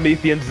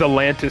Promethean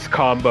Zelantis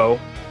combo.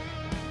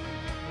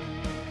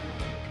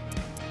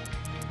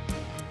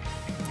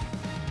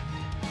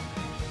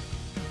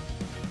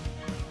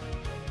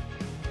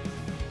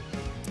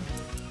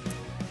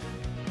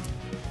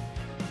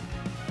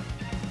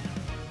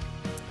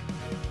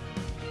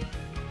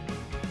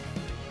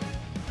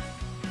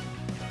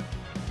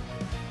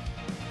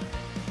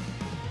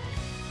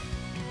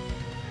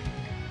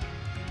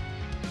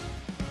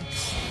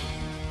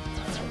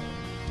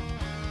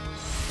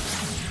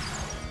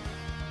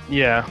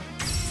 Yeah.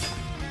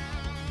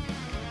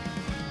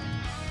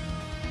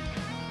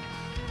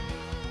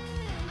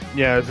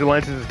 Yeah,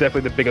 Zelantis is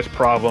definitely the biggest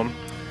problem.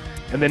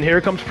 And then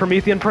here comes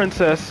Promethean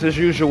Princess, as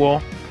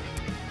usual.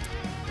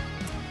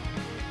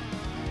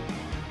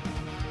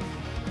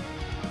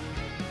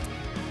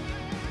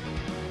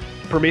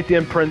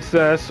 Promethean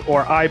Princess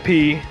or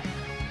IP.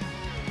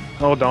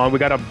 Hold on, we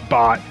got a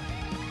bot.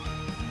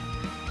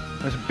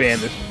 Let's ban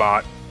this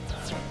bot.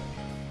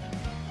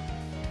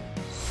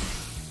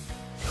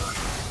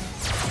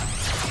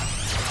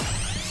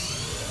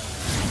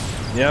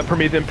 Yeah,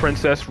 Promethean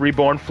Princess,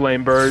 Reborn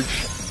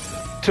Flamebird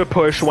to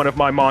push one of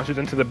my monsters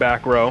into the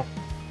back row.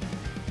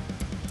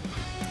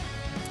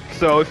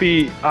 So if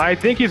I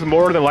think he's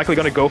more than likely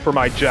going to go for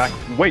my Jack.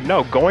 Wait,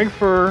 no, not going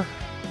for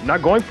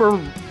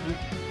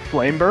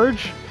Flamebird?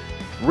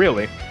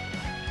 Really?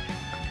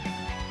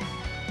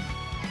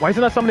 Why is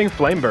he not summoning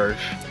Flamebird?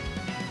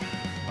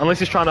 Unless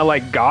he's trying to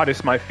like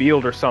goddess my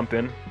field or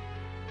something.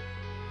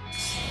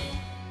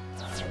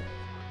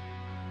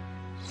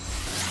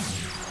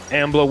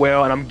 Ambler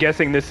Whale, and I'm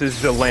guessing this is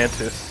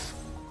Zelantis.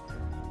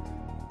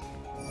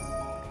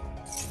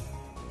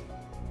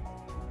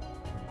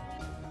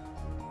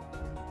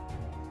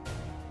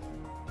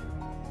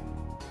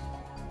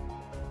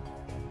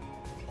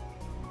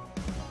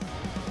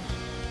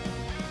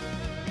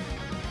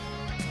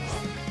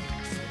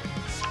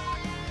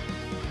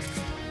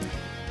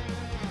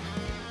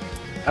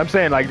 I'm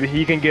saying, like,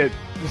 he can get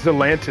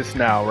Zelantis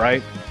now,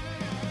 right?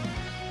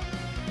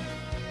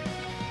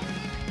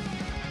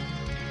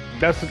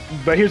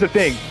 But here's the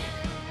thing.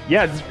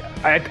 Yeah,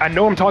 I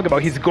know what I'm talking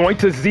about. He's going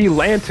to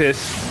Zelantis,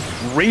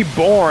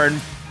 Reborn,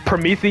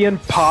 Promethean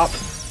Pop,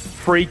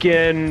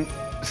 freaking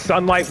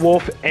Sunlight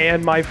Wolf,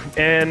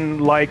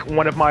 and like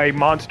one of my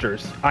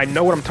monsters. I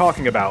know what I'm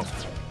talking about.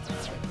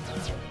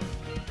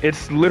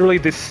 It's literally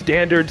the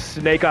standard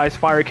Snake Eyes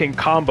Fire King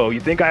combo. You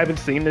think I haven't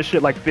seen this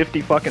shit like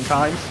 50 fucking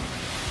times?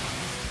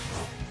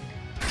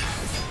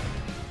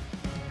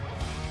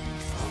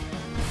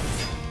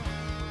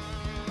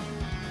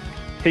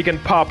 He can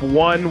pop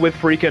 1 with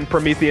freaking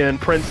Promethean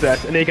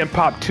Princess, and he can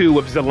pop 2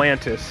 with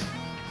Zelantis.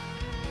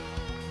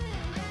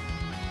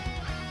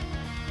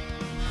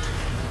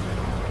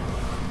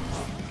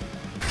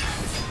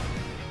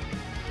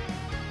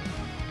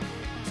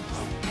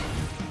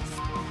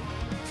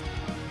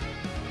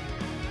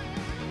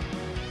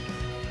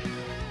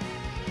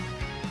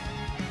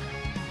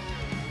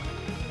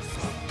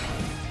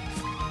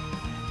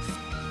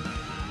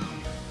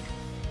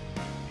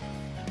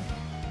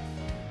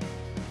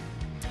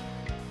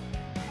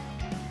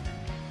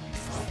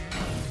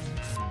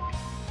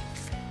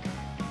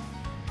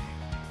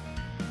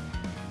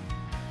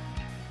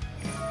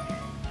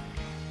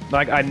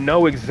 Like, I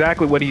know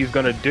exactly what he's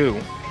gonna do.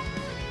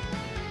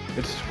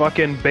 It's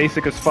fucking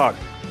basic as fuck.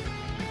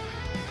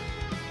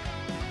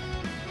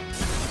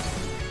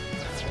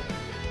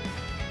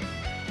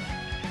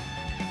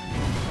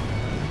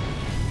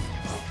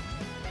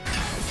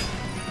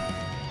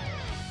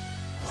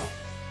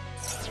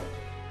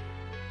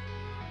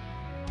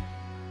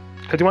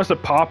 Because he wants to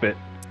pop it.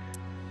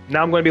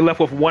 Now I'm going to be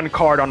left with 1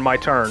 card on my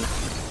turn.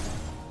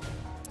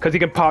 Because he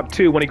can pop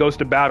 2 when he goes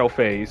to battle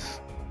phase.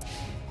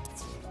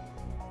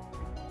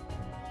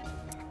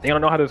 I don't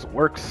know how this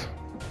works.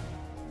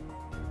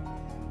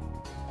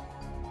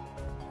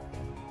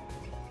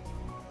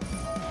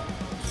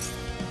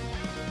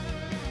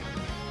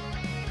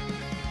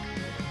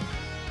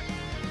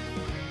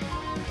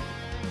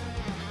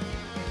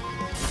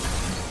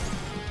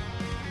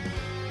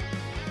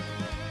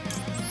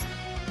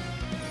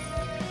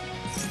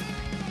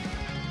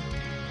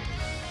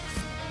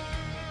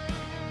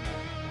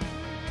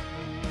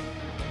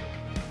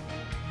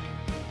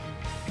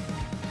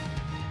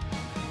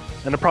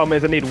 And the problem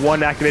is I need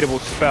 1 activatable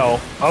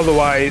spell.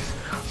 Otherwise,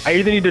 I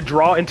either need to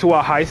draw into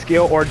a high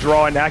skill or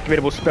draw an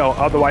activatable spell.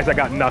 Otherwise, I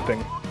got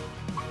nothing.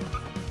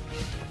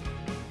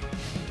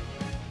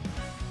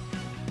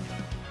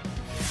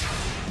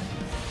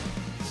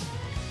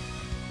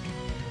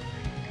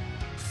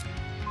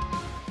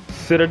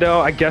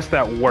 Citadel, I guess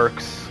that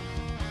works.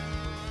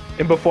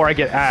 And before I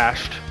get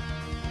ashed.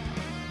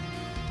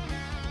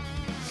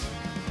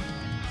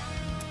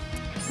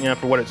 Yeah,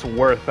 for what it's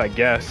worth, I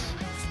guess.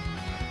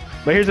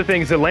 But here's the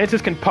thing,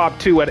 Zelantis can pop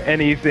 2 at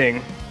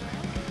anything.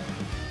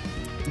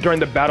 During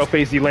the battle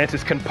phase,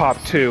 Zelantis can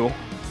pop 2.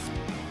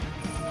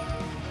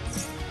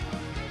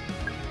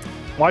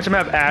 Watch him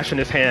have Ash in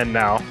his hand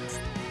now.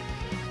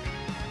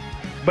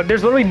 But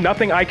there's literally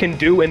nothing I can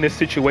do in this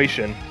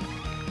situation.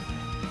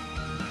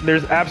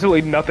 There's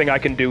absolutely nothing I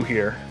can do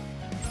here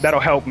that'll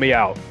help me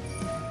out.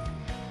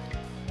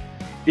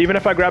 Even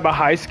if I grab a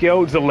high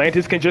skill,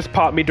 Zelantis can just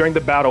pop me during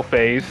the battle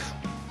phase.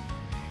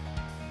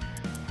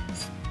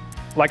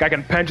 Like, I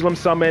can Pendulum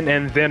Summon,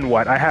 and then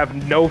what? I have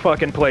no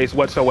fucking place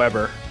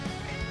whatsoever.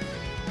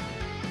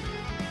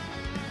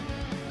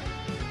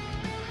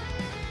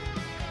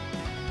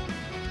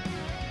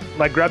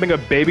 Like, grabbing a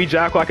baby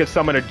Jackal, I could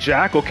summon a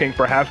Jackal King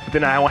perhaps, but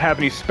then I don't have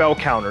any spell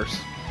counters.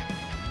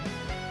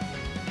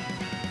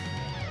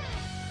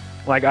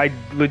 Like, I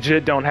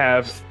legit don't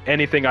have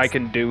anything I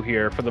can do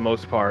here for the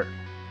most part.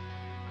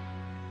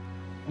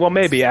 Well,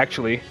 maybe,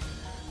 actually.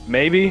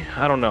 Maybe?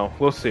 I don't know.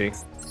 We'll see.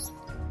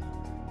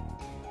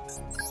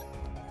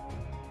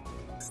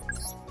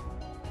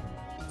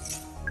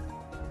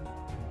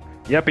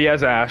 Yep, he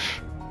has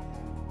Ash.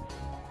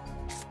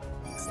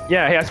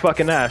 Yeah, he has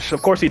fucking Ash.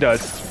 Of course he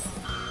does.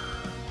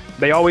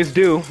 They always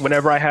do.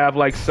 Whenever I have,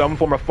 like, some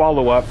form of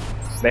follow-up,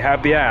 they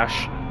have the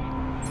Ash.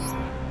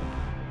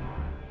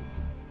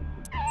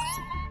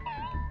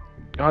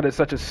 God, it's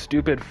such a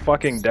stupid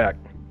fucking deck.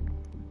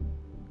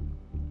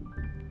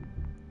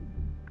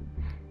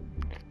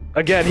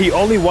 Again, he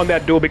only won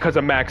that duel because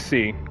of Max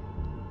C.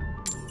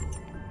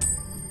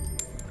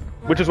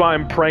 Which is why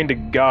I'm praying to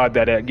God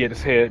that it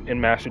gets hit in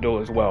Master Duel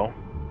as well.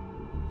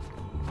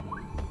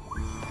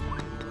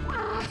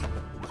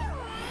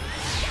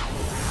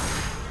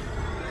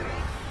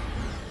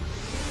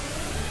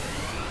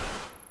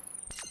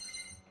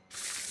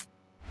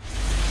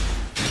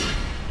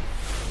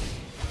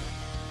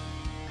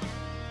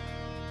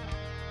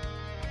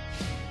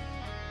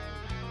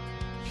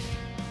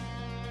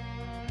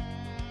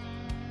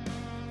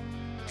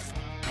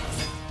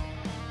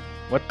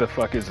 What the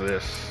fuck is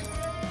this?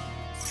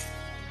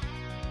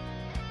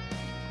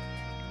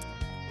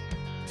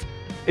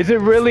 Is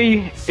it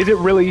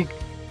really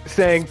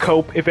saying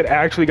cope if it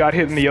actually got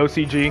hit in the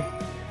OCG?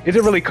 Is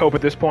it really cope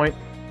at this point?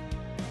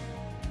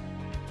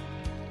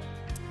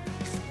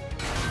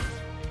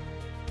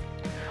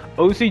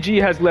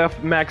 OCG has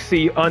left Max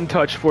C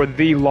untouched for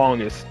the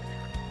longest.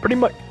 Pretty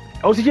much,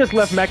 OCG has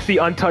left Max C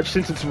untouched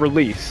since its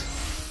release.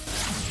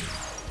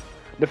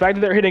 The fact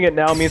that they're hitting it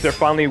now means they're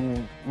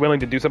finally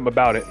willing to do something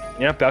about it.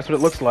 Yep, that's what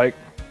it looks like.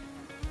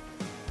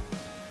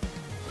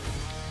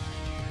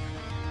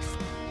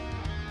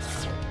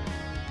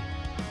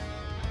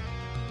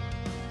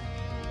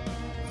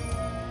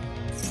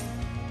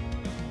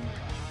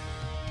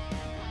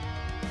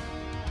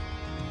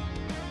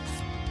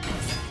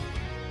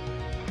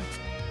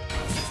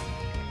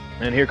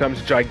 And here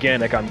comes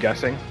Gigantic, I'm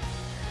guessing.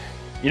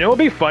 You know what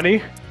would be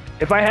funny?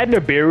 If I had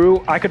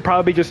Nibiru, I could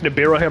probably just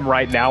Nibiru him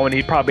right now and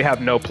he'd probably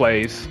have no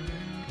plays.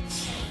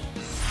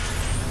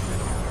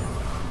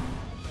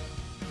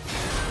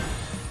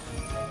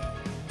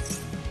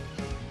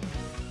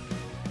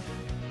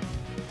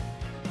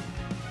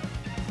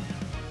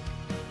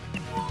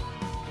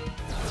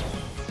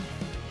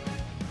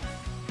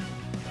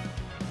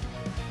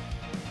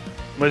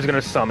 I'm just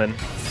gonna summon.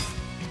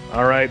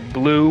 Alright,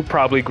 blue,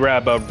 probably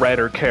grab a red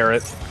or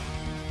carrot.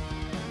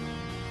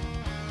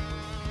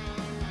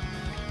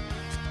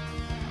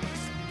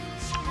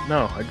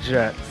 No, a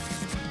jet.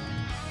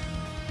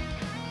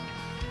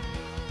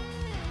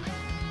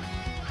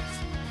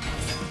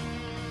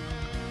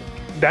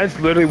 That's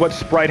literally what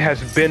Sprite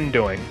has been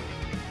doing.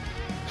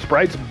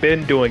 Sprite's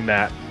been doing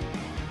that.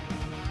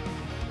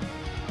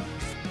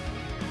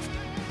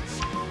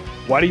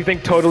 Why do you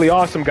think Totally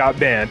Awesome got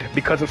banned?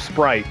 Because of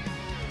Sprite.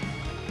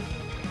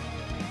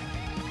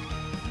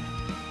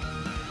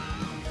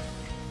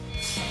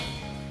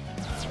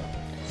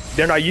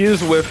 They're not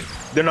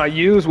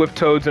used with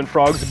Toads and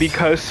Frogs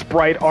because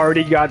Sprite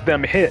already got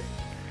them hit.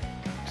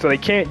 So they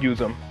can't use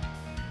them.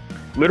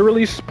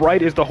 Literally,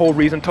 Sprite is the whole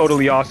reason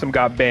Totally Awesome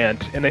got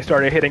banned, and they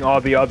started hitting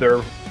all the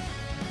other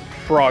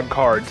frog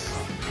cards.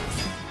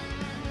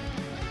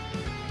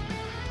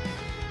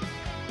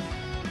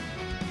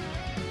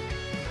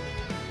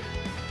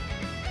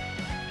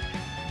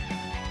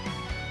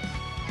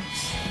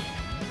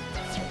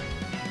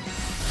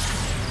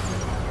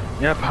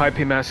 Yep, High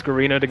P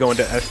Masquerena to go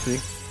into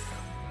SP.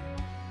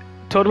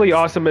 Totally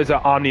Awesome is an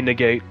Omni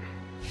Negate.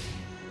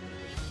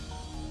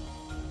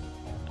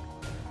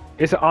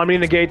 It's an Omni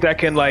Negate that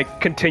can, like,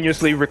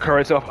 continuously recur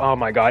itself. Oh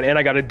my god, and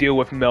I gotta deal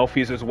with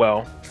Melfi's as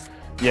well.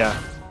 Yeah.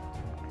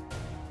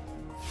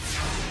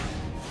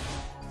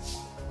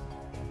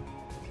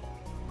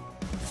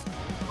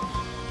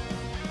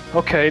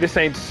 Okay, this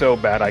ain't so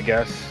bad, I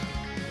guess.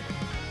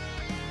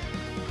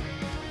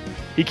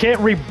 He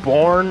can't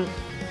reborn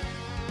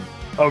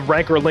a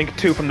Rancor Link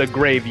 2 from the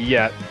grave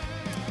yet.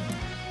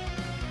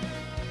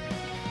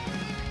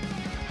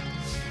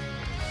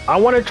 I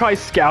want to try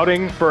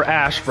scouting for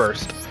Ash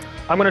first.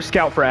 I'm going to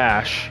scout for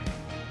Ash.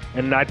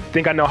 And I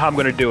think I know how I'm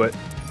going to do it.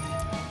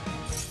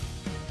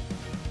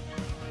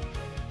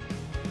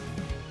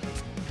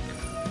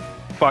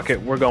 Fuck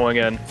it, we're going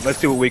in. Let's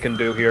see what we can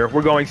do here.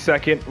 We're going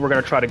second. We're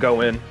going to try to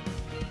go in.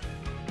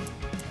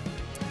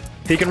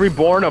 He can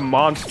reborn a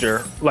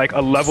monster, like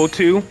a level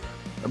 2,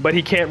 but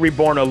he can't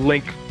reborn a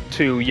Link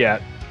 2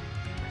 yet.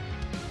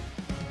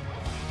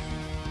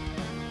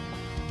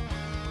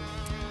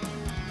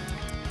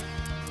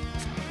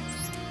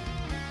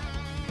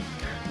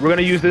 We're going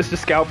to use this to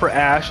scout for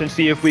Ash and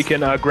see if we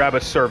can grab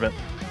a Servant.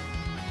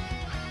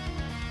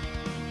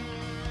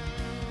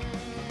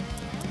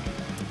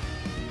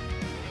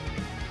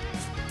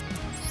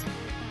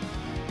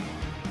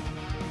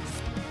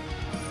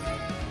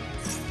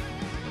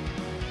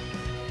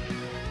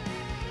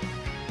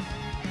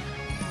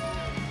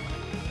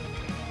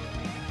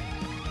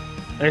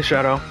 Hey,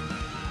 Shadow.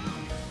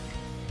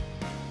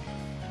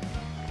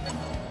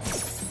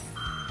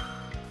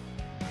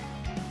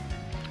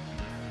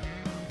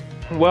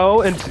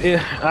 Well,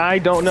 I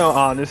don't know,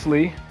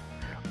 honestly.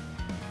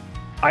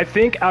 I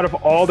think out of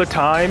all the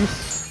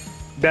times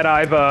that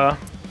I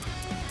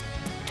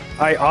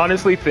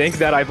honestly think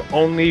that I've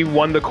only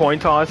won the coin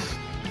toss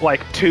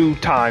like 2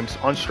 times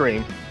on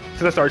stream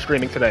since I started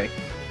streaming today.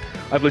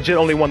 I've legit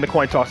only won the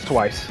coin toss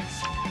twice.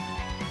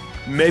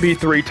 Maybe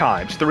 3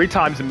 times. 3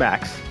 times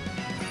max.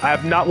 I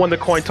have not won the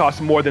coin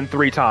toss more than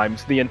 3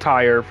 times the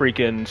entire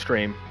freaking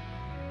stream.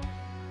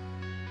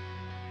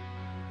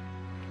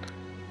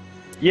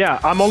 Yeah,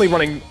 I'm only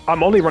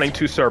running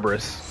 2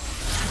 Cerberus.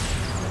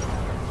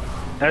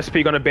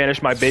 SP gonna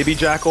banish my baby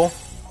jackal.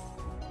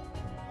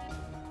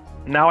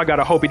 Now I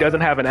gotta hope he doesn't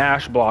have an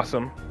Ash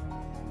Blossom.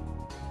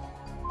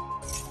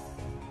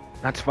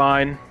 That's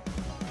fine.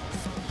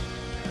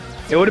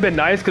 It would have been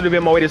nice because it would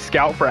have been my way to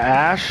scout for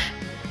Ash.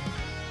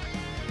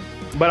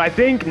 But I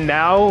think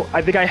now,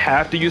 I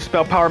have to use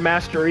Spell Power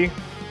Mastery.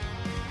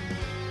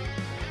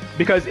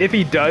 Because if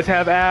he does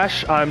have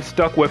Ash, I'm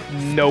stuck with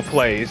no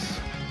plays.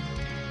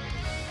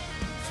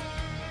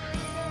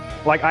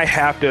 Like, I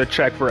have to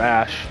check for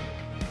Ash.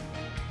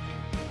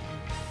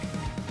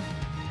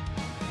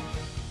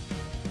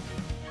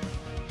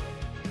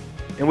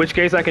 In which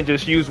case I can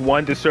just use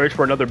 1 to search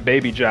for another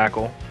baby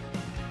jackal.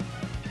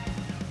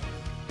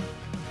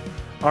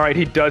 Alright,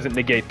 he doesn't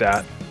negate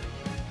that.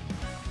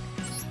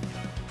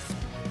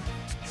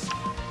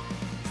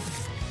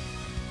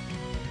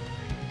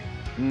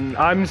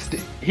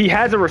 He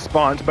has a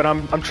response, but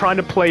I'm trying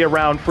to play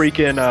around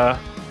freaking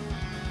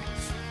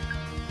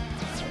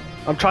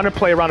I'm trying to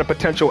play around a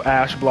potential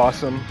Ash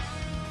Blossom.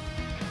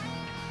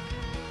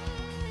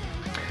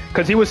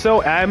 Cause he was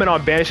so adamant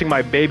on banishing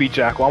my baby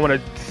jackal. I want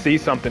to see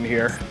something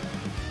here.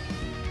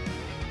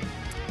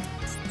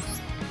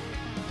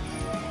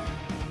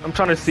 I'm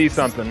trying to see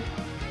something.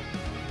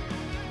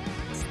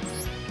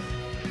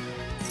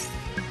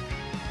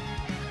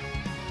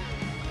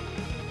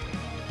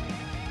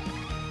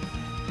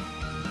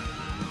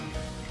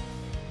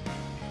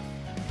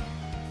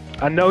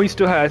 I know he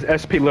still has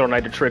SP Little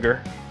Knight to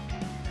trigger.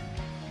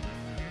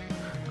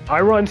 I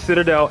run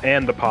Citadel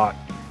and the pot.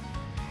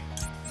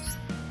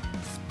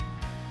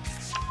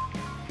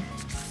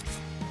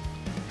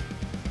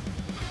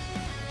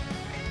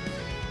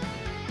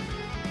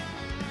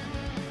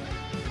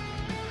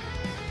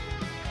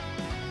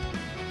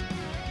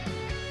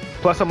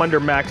 Plus I'm under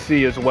Max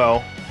C as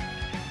well.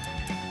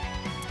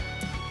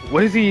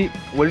 What does he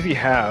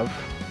have?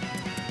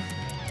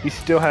 He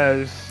still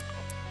has...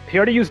 He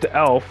already used the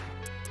Elf.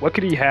 What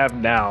could he have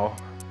now?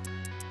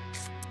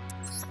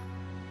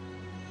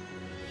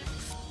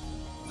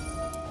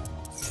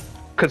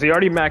 Because he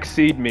already Max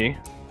C'd me.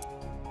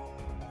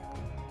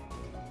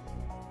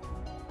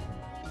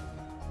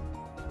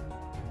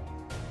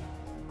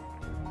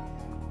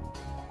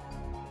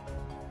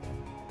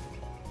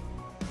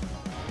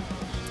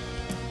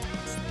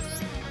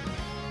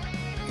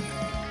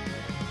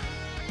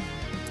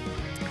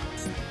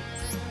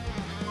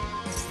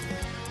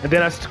 And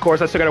then, of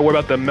course, I still gotta worry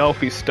about the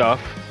Melfi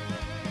stuff.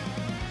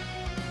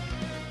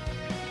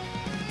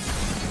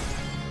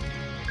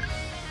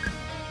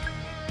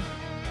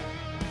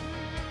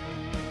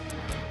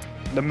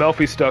 The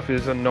Melfi stuff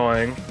is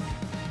annoying.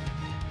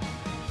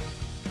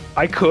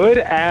 I could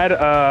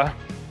add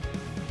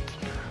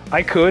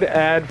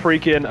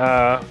freaking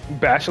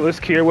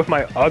Basilisk here with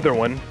my other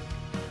one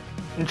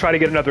and try to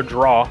get another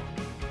draw.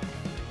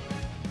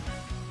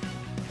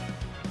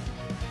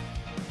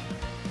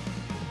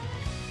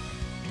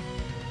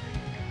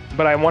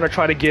 But I want to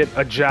try to get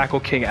a Jackal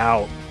King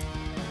out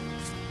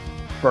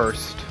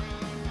first.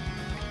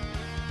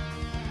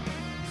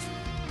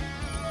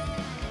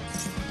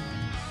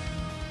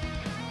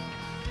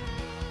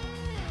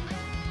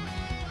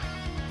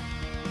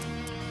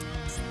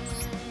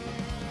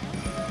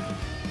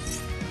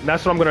 And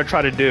that's what I'm going to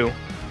try to do.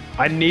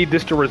 I need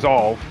this to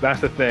resolve.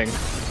 That's the thing.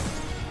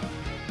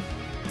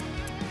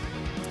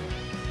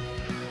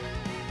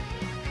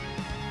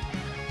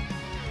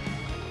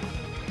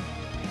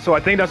 So I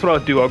think that's what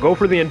I'll do. I'll go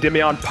for the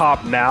Endymion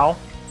pop now.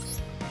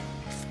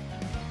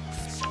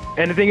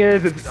 And the thing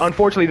is,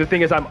 unfortunately, the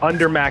thing is I'm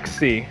under Max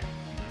C.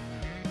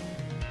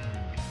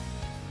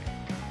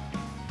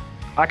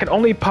 I can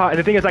only pop, and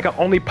the thing is I can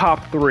only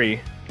pop 3.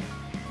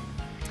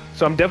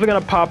 So I'm definitely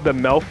going to pop the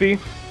Melfi.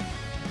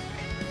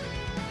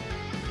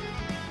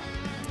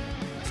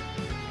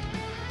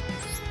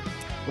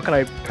 What can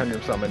I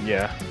Pendulum Summon?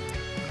 Yeah.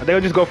 I think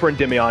I'll just go for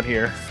Endymion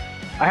here.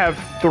 I have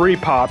 3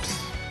 pops.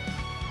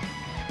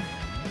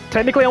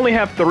 Technically, I only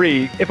have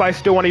 3 if I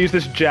still want to use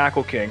this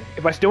Jackal King.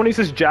 If I still want to use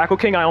this Jackal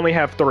King, I only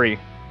have 3.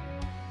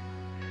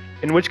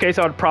 In which case,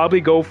 I would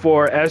probably go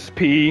for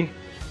SP,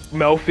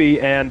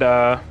 Melfi,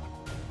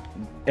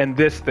 and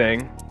this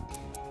thing.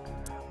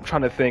 I'm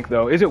trying to think,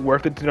 though. Is it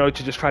worth it to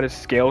just try to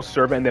scale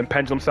Servant and then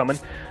Pendulum Summon?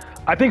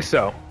 I think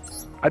so.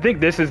 I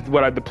think this is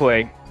what I'd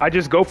play. I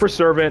just go for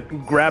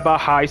Servant, grab a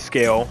high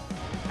scale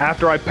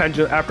after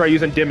I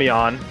use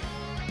Endymion.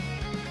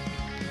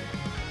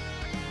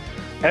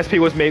 SP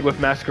was made with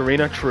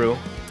Masquerena, true.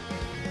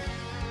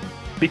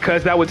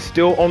 Because that would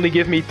still only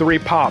give me 3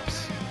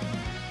 pops.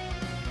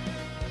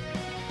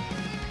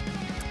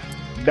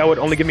 That would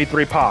only give me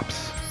 3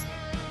 pops.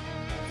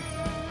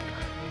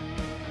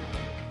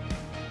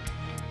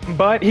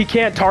 But he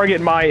can't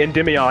target my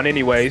Endymion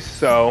anyways,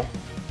 so...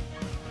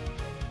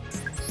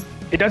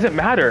 It doesn't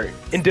matter.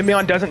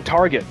 Endymion doesn't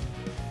target.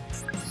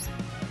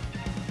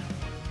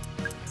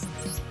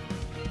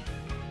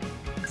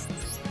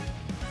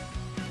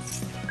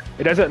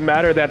 It doesn't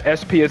matter that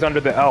SP is under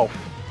the elf.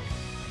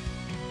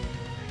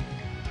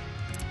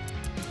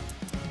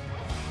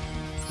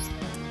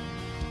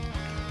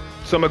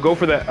 So I'm gonna go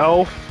for the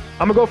elf.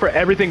 I'm gonna go for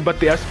everything but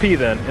the SP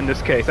then, in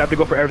this case. I have to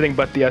go for everything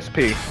but the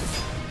SP.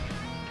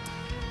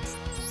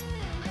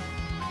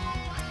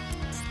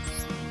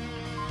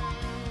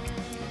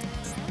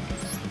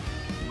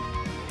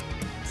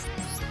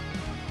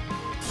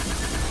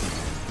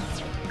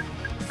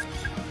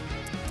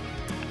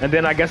 And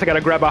then I guess I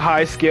gotta grab a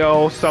high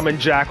skill, summon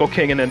Jackal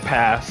King, and then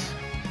pass.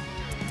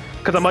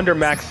 Because I'm under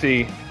max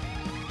C.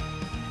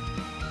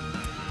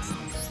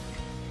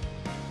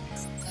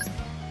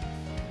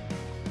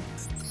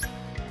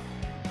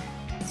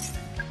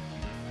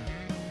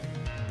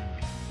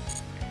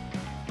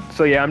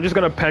 So yeah, I'm just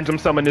gonna Pendulum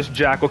Summon this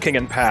Jackal King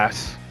and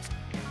pass.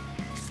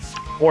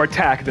 Or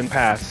attack, then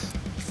pass.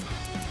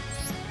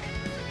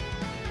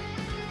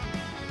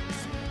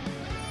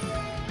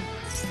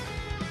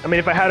 I mean,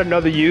 if I had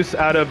another use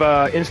out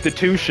of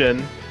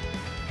Institution,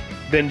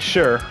 then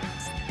sure.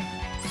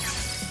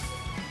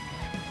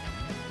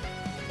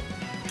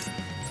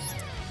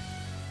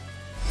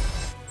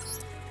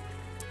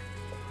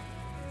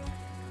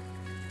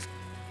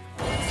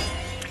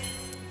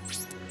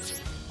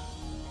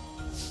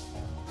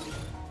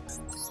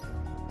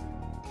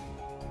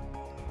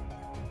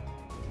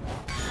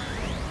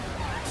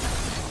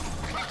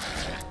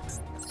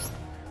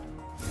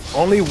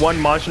 Only one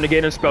monster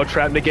negate and spell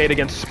trap negate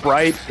against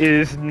Sprite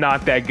is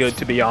not that good,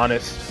 to be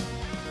honest.